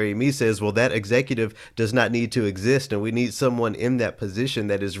in me says, well, that executive does not need to exist, and we need someone in that position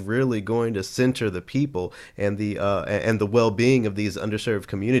that is really going to center the people and the well-being of these underserved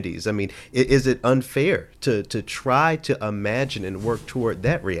communities. I mean, is it unfair to try to imagine and work toward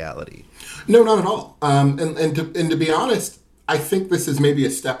that reality? No, not at all. And to be honest, I think this is maybe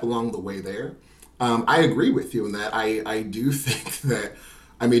a step along the way there. I agree with you in that. I do think that,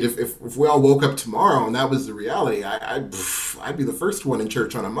 I mean, if we all woke up tomorrow and that was the reality, I'd be the first one in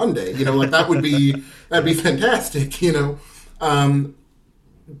church on a Monday. That'd be fantastic. In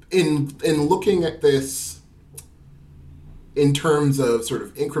looking at this in terms of sort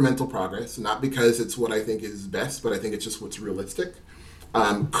of incremental progress, not because it's what I think is best, but I think it's just what's realistic.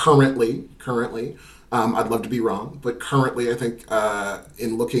 Currently, I'd love to be wrong, but currently I think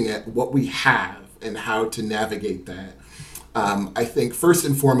in looking at what we have and how to navigate that, I think first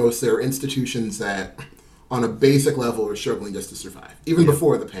and foremost, there are institutions that on a basic level are struggling just to survive, even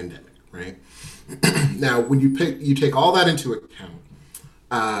before the pandemic, right? Now, when you take all that into account,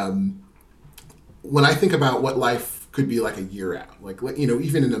 when I think about what life could be like a year out, like,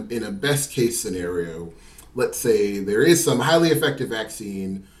 even in a best case scenario, let's say there is some highly effective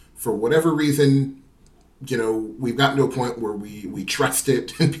vaccine, for whatever reason, we've gotten to a point where we trust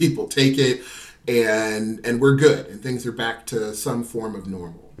it and people take it, and we're good and things are back to some form of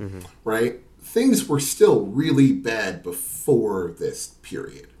normal, right? Things were still really bad before this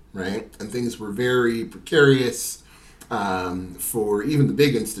period, right? And things were very precarious for even the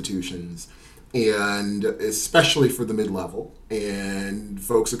big institutions, and especially for the mid-level. And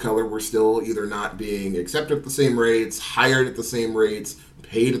folks of color were still either not being accepted at the same rates, hired at the same rates,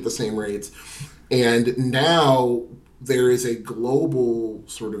 paid at the same rates. And now there is a global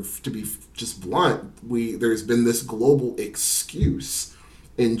sort of, to be just blunt, there's been this global excuse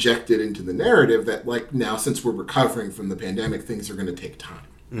injected into the narrative that, like, now since we're recovering from the pandemic, things are going to take time,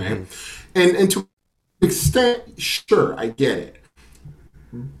 right? And to an extent, sure, I get it.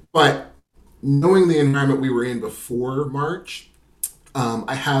 But knowing the environment we were in before March,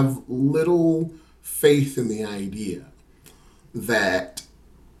 I have little faith in the idea that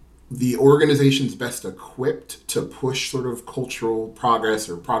the organizations best equipped to push sort of cultural progress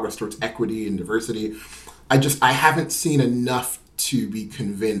or progress towards equity and diversity, I haven't seen enough to be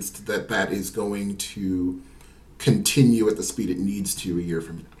convinced that that is going to continue at the speed it needs to a year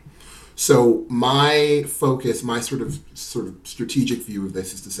from now. So my focus, my sort of strategic view of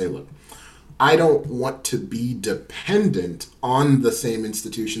this is to say, look, I don't want to be dependent on the same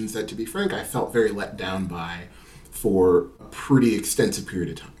institutions that, to be frank, I felt very let down by for a pretty extensive period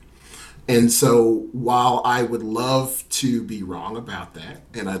of time. And so while I would love to be wrong about that,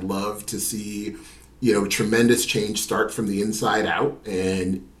 and I'd love to see, tremendous change start from the inside out,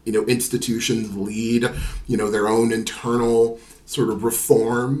 and, institutions lead, their own internal sort of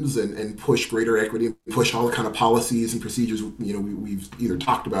reforms and push greater equity, push all the kind of policies and procedures, we've either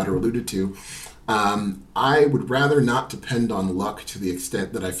talked about or alluded to. I would rather not depend on luck to the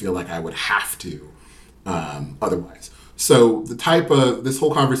extent that I feel like I would have to otherwise. So this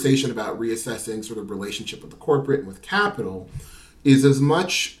whole conversation about reassessing sort of relationship with the corporate and with capital is as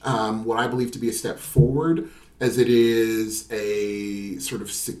much what I believe to be a step forward as it is a sort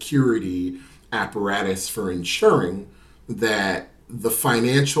of security apparatus for ensuring that the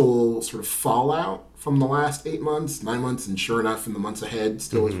financial sort of fallout from the last 8 months, 9 months, and sure enough in the months ahead,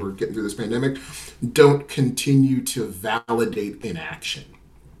 still as we're getting through this pandemic, don't continue to validate inaction.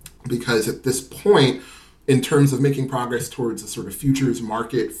 Because at this point, in terms of making progress towards a sort of futures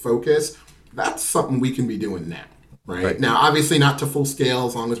market focus, that's something we can be doing now. Right. Now, obviously not to full scale,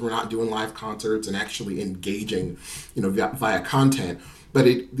 as long as we're not doing live concerts and actually engaging, via content. But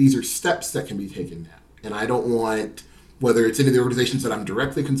these are steps that can be taken now. And I don't want, whether it's any of the organizations that I'm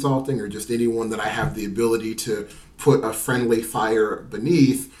directly consulting or just anyone that I have the ability to put a friendly fire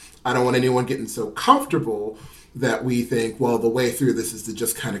beneath, I don't want anyone getting so comfortable that we think, well, the way through this is to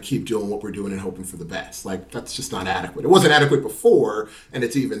just kind of keep doing what we're doing and hoping for the best. Like, that's just not adequate. It wasn't adequate before, and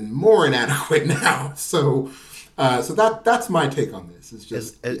it's even more inadequate now. So that's my take on this. It's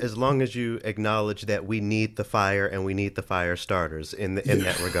just as long as you acknowledge that we need the fire and we need the fire starters in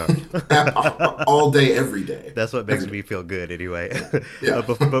that regard. All day, every day. That's what makes me feel good, anyway. Yeah.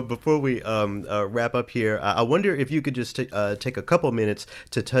 But before we wrap up here, I wonder if you could just take a couple minutes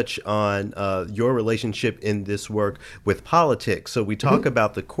to touch on your relationship in this work with politics. So we talk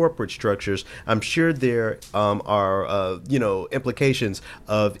about the corporate structures. I'm sure there are implications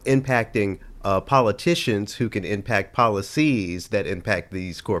of impacting politicians who can impact policies that impact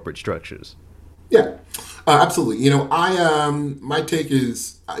these corporate structures. Yeah, absolutely. My take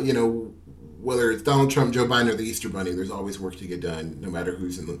is, whether it's Donald Trump, Joe Biden, or the Easter Bunny, there's always work to get done, no matter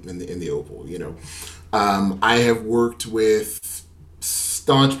who's in the Oval. I have worked with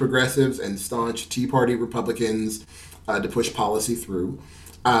staunch progressives and staunch Tea Party Republicans to push policy through,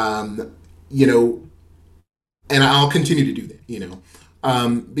 and I'll continue to do that.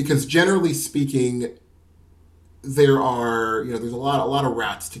 Because generally speaking, there's a lot of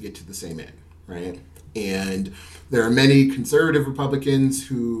routes to get to the same end, right? And there are many conservative Republicans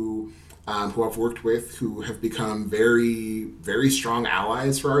who I've worked with who have become very, very strong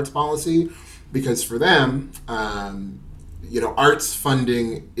allies for arts policy, because for them, arts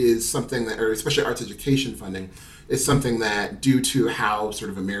funding is something that, or especially arts education funding, is something that, due to how sort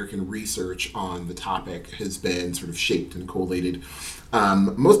of American research on the topic has been sort of shaped and collated,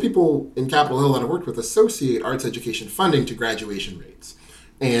 most people in Capitol Hill that I've worked with associate arts education funding to graduation rates,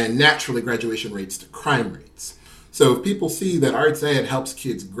 and naturally graduation rates to crime rates. So if people see that arts ed helps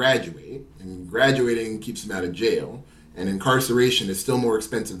kids graduate, and graduating keeps them out of jail, and incarceration is still more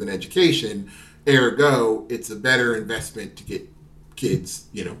expensive than education, ergo, it's a better investment to get kids,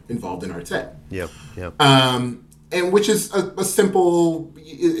 involved in arts ed. Yep. And which is a simple,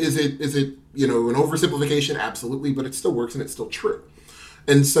 is it an oversimplification? Absolutely, but it still works and it's still true.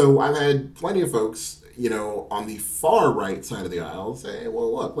 And so I've had plenty of folks, on the far right side of the aisle say,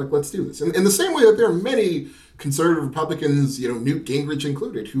 well, look, let's do this. And in the same way that there are many conservative Republicans, Newt Gingrich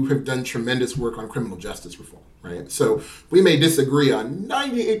included, who have done tremendous work on criminal justice reform, right? So we may disagree on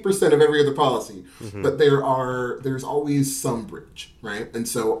 98% of every other policy, but there's always some bridge, right? And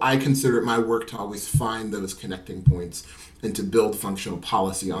so I consider it my work to always find those connecting points and to build functional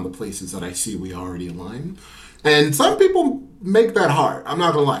policy on the places that I see we already align. And some people make that hard. I'm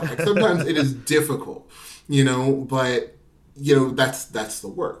not gonna lie. Like, sometimes it is difficult, but that's the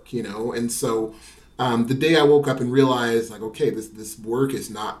work, And so the day I woke up and realized, like, okay, this work is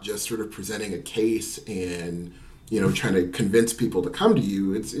not just sort of presenting a case and, trying to convince people to come to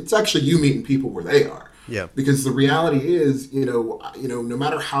you. It's actually you meeting people where they are. Yeah. Because the reality is, no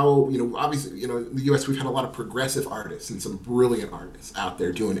matter how, obviously, in the U.S. we've had a lot of progressive artists and some brilliant artists out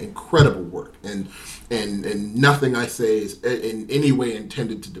there doing incredible work, and nothing I say is in any way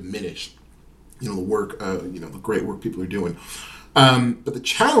intended to diminish, the work, the great work people are doing. But the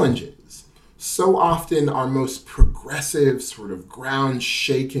challenge is, so often our most progressive, sort of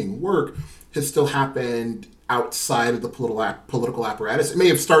ground-shaking work has still happened outside of the political apparatus. It may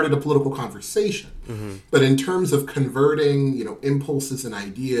have started a political conversation, but in terms of converting, impulses and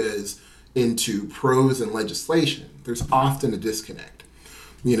ideas into prose and legislation, there's often a disconnect,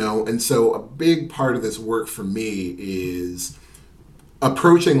 and so a big part of this work for me is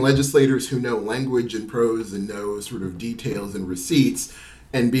approaching legislators who know language and prose and know sort of details and receipts,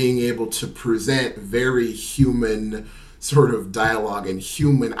 and being able to present very human sort of dialogue and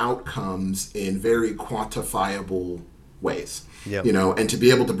human outcomes in very quantifiable ways. Yep. And to be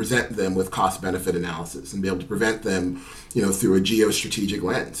able to present them with cost-benefit analysis and be able to present them, through a geostrategic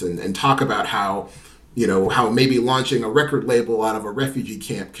lens, and talk about how maybe launching a record label out of a refugee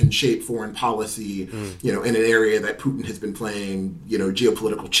camp can shape foreign policy, in an area that Putin has been playing,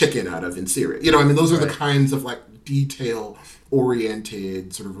 geopolitical chicken out of in Syria. Those are the kinds of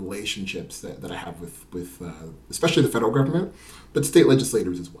detail-oriented sort of relationships that I have with especially the federal government, but state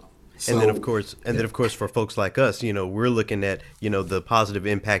legislators as well. So, and then of course, for folks like us, we're looking at, the positive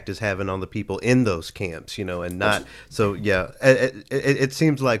impact it's having on the people in those camps, and not. So yeah, it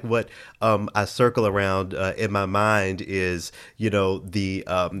seems like what I circle around in my mind is,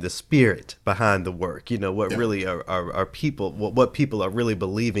 the spirit behind the work. What really are people, what people are really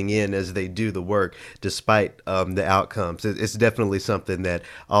believing in as they do the work, despite the outcomes. It's definitely something that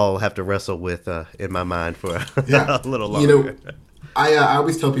I'll have to wrestle with in my mind for a little longer. I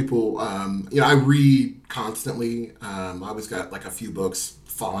always tell people, I read constantly. I always got like a few books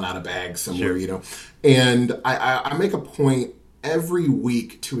falling out of bags somewhere, and I make a point every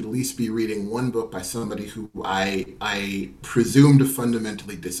week to at least be reading one book by somebody who I presume to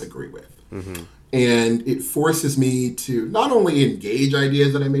fundamentally disagree with. And it forces me to not only engage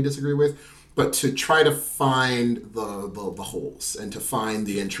ideas that I may disagree with, but to try to find the holes and to find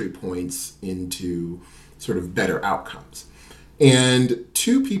the entry points into sort of better outcomes. And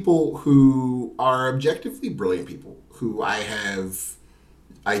two people who are objectively brilliant people, who I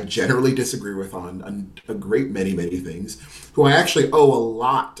generally disagree with on a great many things, who I actually owe a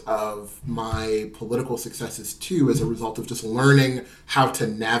lot of my political successes to as a result of just learning how to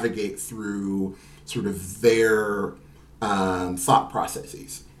navigate through sort of their thought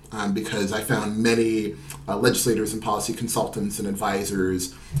processes. Because I found many legislators and policy consultants and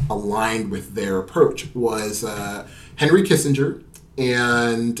advisors aligned with their approach, was Henry Kissinger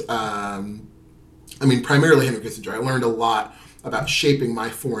and, primarily Henry Kissinger. I learned a lot about shaping my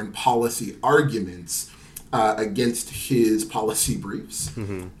foreign policy arguments against his policy briefs.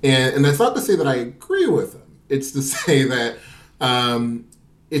 And that's not to say that I agree with him. It's to say that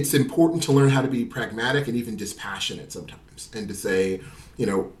it's important to learn how to be pragmatic and even dispassionate sometimes, and to say,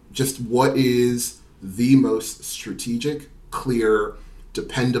 just what is the most strategic, clear,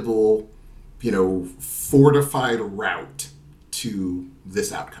 dependable, fortified route to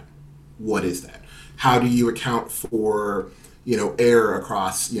this outcome. What is that? How do you account for, error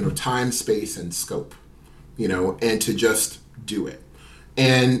across, time, space, and scope, and to just do it.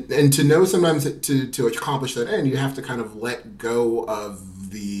 And to know sometimes that to accomplish that end, you have to kind of let go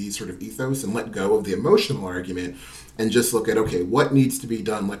of the sort of ethos and let go of the emotional argument and just look at, okay, what needs to be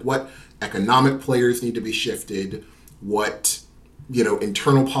done? Like, what economic players need to be shifted? What,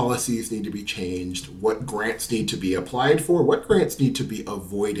 internal policies need to be changed? What grants need to be applied for? What grants need to be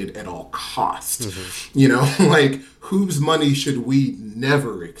avoided at all costs? Like, whose money should we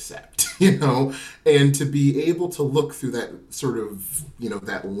never accept? And to be able to look through that sort of,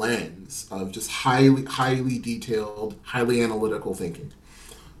 that lens of just highly detailed, highly analytical thinking.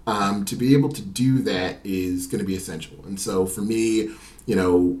 To be able to do that is going to be essential. And so for me,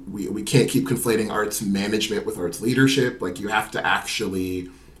 we can't keep conflating arts management with arts leadership. Like, you have to actually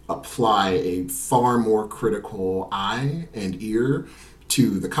apply a far more critical eye and ear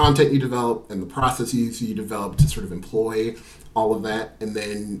to the content you develop and the processes you develop to sort of employ all of that. And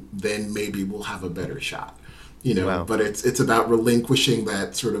then maybe we'll have a better shot. Wow. But it's about relinquishing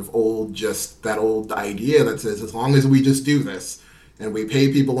that sort of old idea that says, as long as we just do this, and we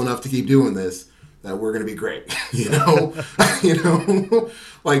pay people enough to keep doing this, that we're going to be great.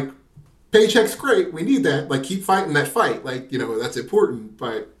 Like, paycheck's great. We need that. Like, keep fighting that fight. Like, that's important.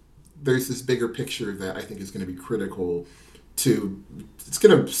 But there's this bigger picture that I think is going to be critical to, it's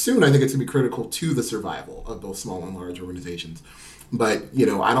going to soon, I think it's going to be critical to the survival of both small and large organizations. But,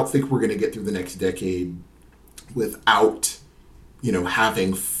 I don't think we're going to get through the next decade without,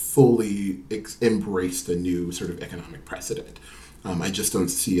 having fully embraced a new sort of economic precedent. I just don't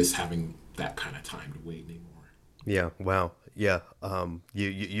see us having that kind of time to wait anymore. Yeah. Wow. Yeah.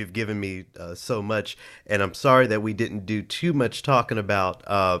 You've given me so much, and I'm sorry that we didn't do too much talking about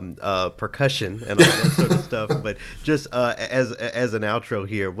percussion and all that sort of stuff. But just as an outro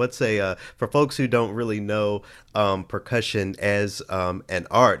here, what's for folks who don't really know percussion as an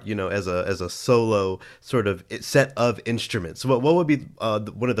art, as a solo sort of set of instruments. What would be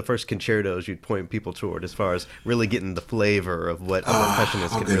one of the first concertos you'd point people toward as far as really getting the flavor of what a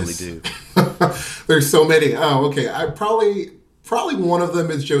percussionist can really do? There's so many. Oh, okay. I probably one of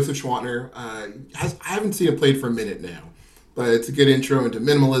them is Joseph Schwantner. I haven't seen it played for a minute now, but it's a good intro into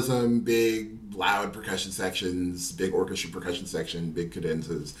minimalism, big, loud percussion sections, big orchestra percussion section, big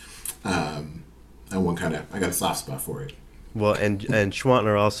cadenzas. I got a soft spot for it. Well, and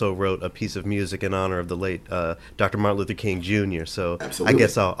Schwantner also wrote a piece of music in honor of the late Dr. Martin Luther King Jr. So absolutely.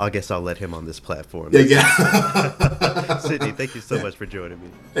 I guess I'll let him on this platform. Yeah. Sydney, thank you so much for joining me.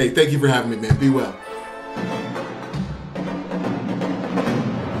 Hey, thank you for having me, man. Be well.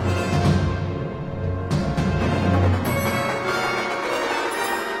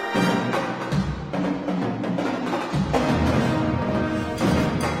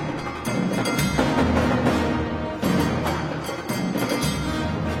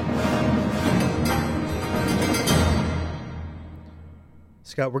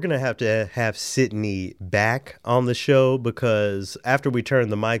 Scott, we're going to have Sydney back on the show because after we turned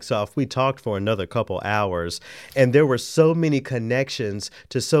the mics off, we talked for another couple hours, and there were so many connections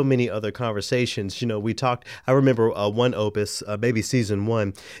to so many other conversations. We talked, I remember one opus, maybe season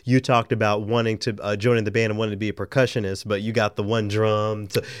 1, you talked about wanting to join the band and wanting to be a percussionist, but you got the one drum.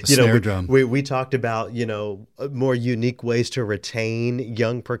 Snare drum. We talked about, more unique ways to retain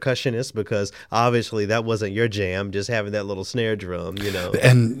young percussionists because obviously that wasn't your jam, just having that little snare drum,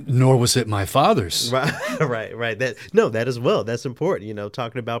 And nor was it my father's. Right. That as well. That's important.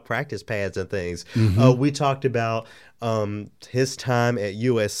 Talking about practice pads and things. Mm-hmm. We talked about his time at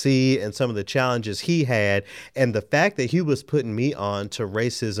USC and some of the challenges he had, and the fact that he was putting me on to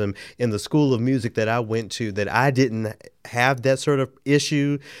racism in the school of music that I went to, that I didn't have that sort of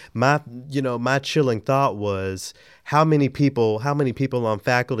issue. My chilling thought was, how many people on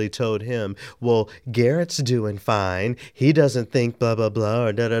faculty told him, well, Garrett's doing fine. He doesn't think blah, blah, blah,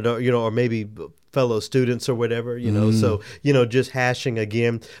 or da, da, da, or maybe fellow students or whatever, So, just hashing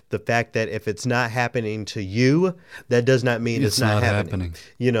again the fact that if it's not happening to you, that does not mean it's not happening.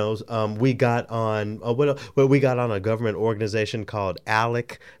 We got on we got on a government organization called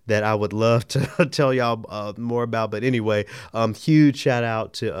ALEC that I would love to tell y'all more about. But anyway, huge shout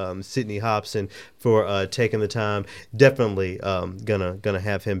out to Sydney Hobson for taking the time. Definitely gonna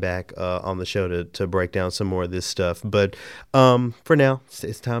have him back on the show to break down some more of this stuff. But for now,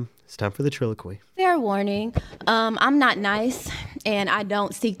 it's time. It's time for the Triloquy. Fair warning. I'm not nice, and I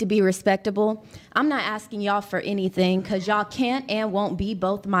don't seek to be respectable. I'm not asking y'all for anything, because y'all can't and won't be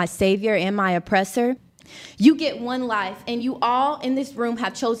both my savior and my oppressor. You get one life, and you all in this room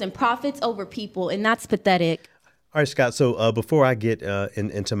have chosen profits over people, and that's pathetic. All right, Scott. So before I get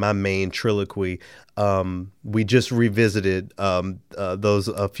into my main Triloquy, we just revisited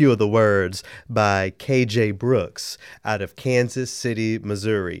a few of the words by KJ Brooks out of Kansas City,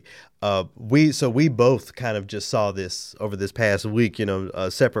 Missouri. We both kind of just saw this over this past week,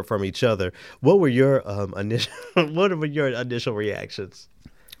 separate from each other. What were your initial reactions?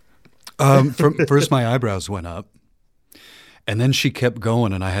 First, my eyebrows went up. And then she kept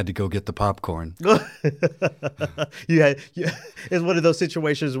going, and I had to go get the popcorn. It's one of those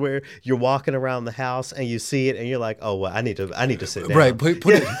situations where you're walking around the house and you see it, and you're like, "Oh, well, I need to sit down." Right. Put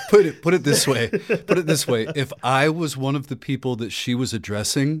it this way. Put it this way. If I was one of the people that she was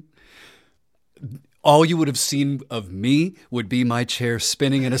addressing, all you would have seen of me would be my chair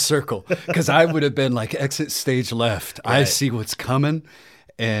spinning in a circle, because I would have been like, exit stage left. Right. I see what's coming,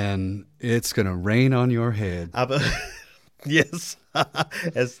 and it's gonna rain on your head. Yes.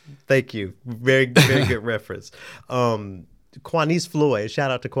 Thank you. Very, very good reference. Quanice Floyd,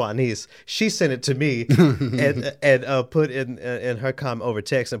 shout out to Quanice. She sent it to me and put in her comment over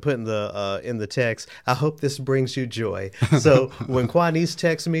text and put in the text, I hope this brings you joy. So when Quanice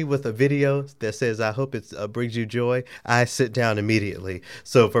texts me with a video that says, I hope it brings you joy, I sit down immediately.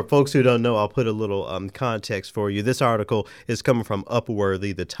 So for folks who don't know, I'll put a little context for you. This article is coming from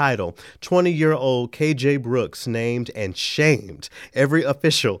Upworthy. The title, 20-year-old KJ Brooks named and shamed every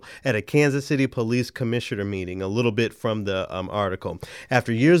official at a Kansas City police commissioner meeting. A little bit from the article.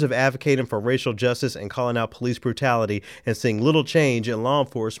 After years of advocating for racial justice and calling out police brutality and seeing little change in law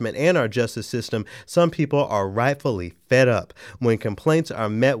enforcement and our justice system, some people are rightfully fed up. When complaints are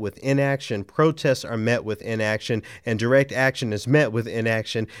met with inaction, protests are met with inaction, and direct action is met with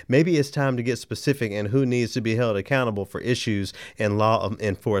inaction, maybe it's time to get specific in who needs to be held accountable for issues in law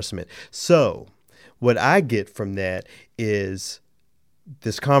enforcement. So what I get from that is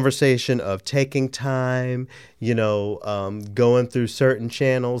this conversation of taking time, going through certain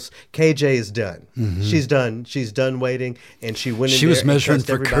channels. KJ is done. Mm-hmm. She's done waiting, and she went in She there was measuring and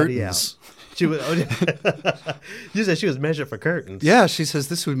for everybody curtains. out. She was. You said she was measuring for curtains. Yeah, she says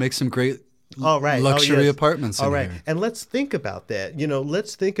this would make some great luxury apartments. All right. And let's think about that.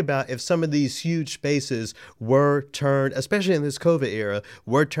 Let's think about if some of these huge spaces were turned, especially in this COVID era,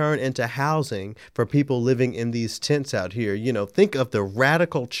 were turned into housing for people living in these tents out here. Think of the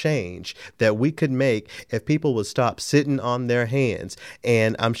radical change that we could make if people would stop sitting on their hands.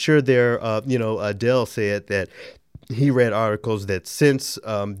 And I'm sure Adele said that he read articles that since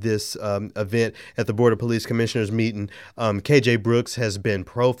this event at the Board of Police Commissioners meeting, KJ Brooks has been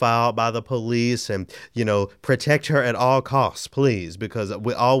profiled by the police and, protect her at all costs, please, because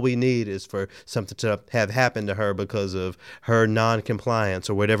all we need is for something to have happened to her because of her non-compliance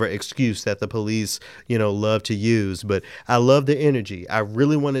or whatever excuse that the police, love to use. But I love the energy. I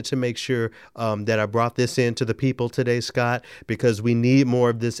really wanted to make sure that I brought this in to the people today, Scott, because we need more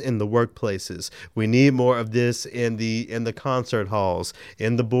of this in the workplaces. We need more of this in the concert halls,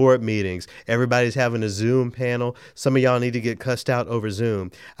 in the board meetings. Everybody's having a Zoom panel. Some of y'all need to get cussed out over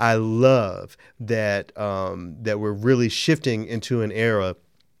Zoom. I love that that we're really shifting into an era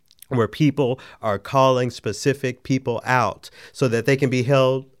where people are calling specific people out so that they can be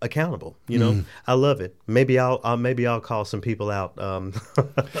held accountable. I love it. Maybe I'll call some people out.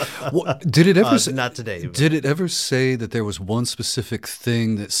 Well, did it ever say, not today. Did it ever say that there was one specific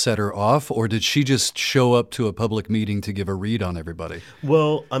thing that set her off, or did she just show up to a public meeting to give a read on everybody?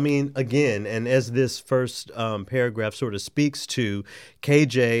 Well, again, and as this first paragraph sort of speaks to,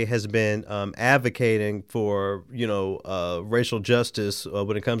 KJ has been advocating for racial justice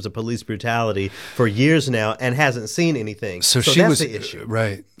when it comes to police brutality for years now and hasn't seen anything. So she that's was the issue.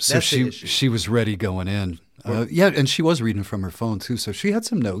 Right. So that's the issue. She was ready going in. And she was reading from her phone too, so she had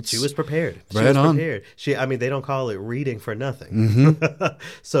some notes. She was prepared. Prepared. They don't call it reading for nothing. Mm-hmm.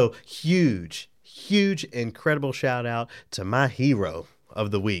 So huge, incredible shout out to my hero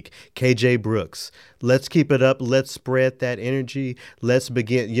of the week, KJ Brooks. Let's keep it up. Let's spread that energy. Let's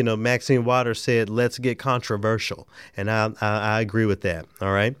begin. Maxine Waters said, let's get controversial. And I agree with that.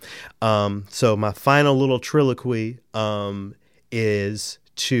 All right. So my final little triloquy is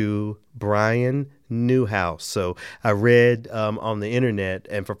to Brian Newhouse. So I read on the internet,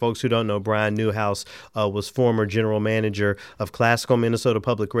 and for folks who don't know, Brian Newhouse was former general manager of Classical Minnesota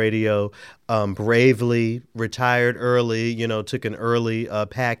Public Radio, bravely retired early, took an early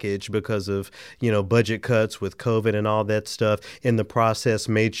package because of, budget cuts with COVID and all that stuff. In the process,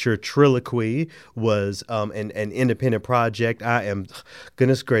 made sure Triloquy was an independent project. I am,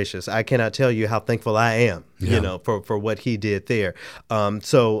 goodness gracious, I cannot tell you how thankful I am, for what he did there.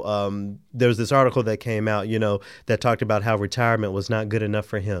 So there's this article that came out, that talked about how retirement was not good enough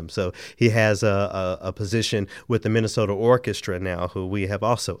for him. So he has a position with the Minnesota Orchestra now, who we have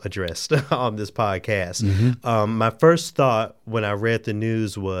also addressed on this podcast. Mm-hmm. My first thought when I read the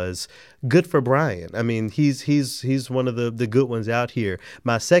news was good for Brian. I mean, he's one of the good ones out here.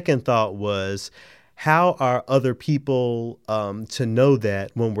 My second thought was, how are other people to know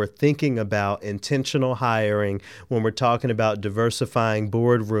that when we're thinking about intentional hiring, when we're talking about diversifying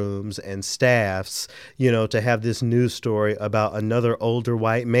boardrooms and staffs, to have this news story about another older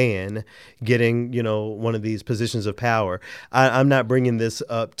white man getting, one of these positions of power. I'm not bringing this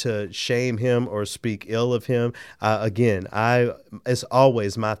up to shame him or speak ill of him. Again, it's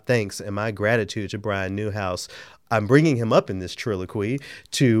always my thanks and my gratitude to Brian Newhouse. I'm bringing him up in this triloquy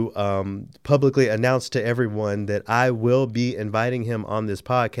to publicly announce to everyone that I will be inviting him on this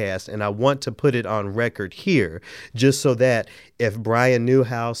podcast, and I want to put it on record here, just so that if Brian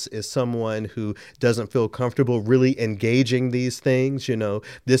Newhouse is someone who doesn't feel comfortable really engaging these things,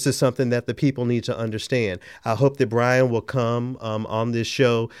 this is something that the people need to understand. I hope that Brian will come on this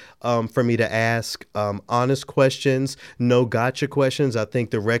show for me to ask honest questions, no gotcha questions. I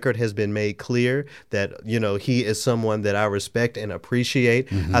think the record has been made clear that, he is someone that I respect and appreciate.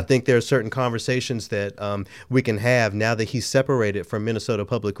 Mm-hmm. I think there are certain conversations that we can have now that he's separated from Minnesota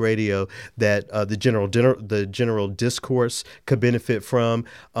Public Radio that the general discourse could benefit from,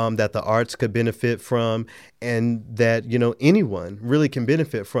 that the arts could benefit from, and that, anyone really can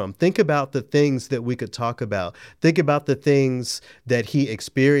benefit from. Think about the things that we could talk about. Think about the things that he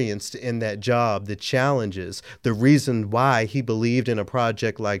experienced in that job, the challenges, the reason why he believed in a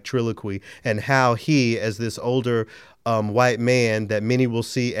project like Triloquy, and how he, as this older white man that many will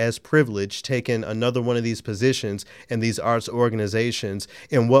see as privileged, taking another one of these positions in these arts organizations.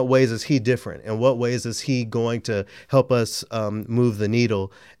 In what ways is he different? In what ways is he going to help us move the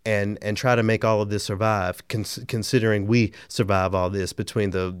needle and try to make all of this survive, considering we survive all this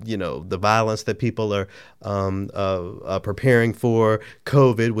between the violence that people are preparing for,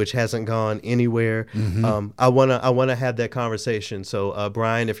 COVID, which hasn't gone anywhere. Mm-hmm. I wanna have that conversation. So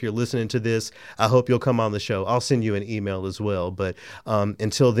Brian, if you're listening to this, I hope you'll come on the show. I'll send you an email as well. But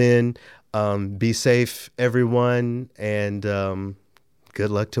until then, be safe, everyone, and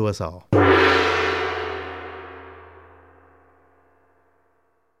good luck to us all.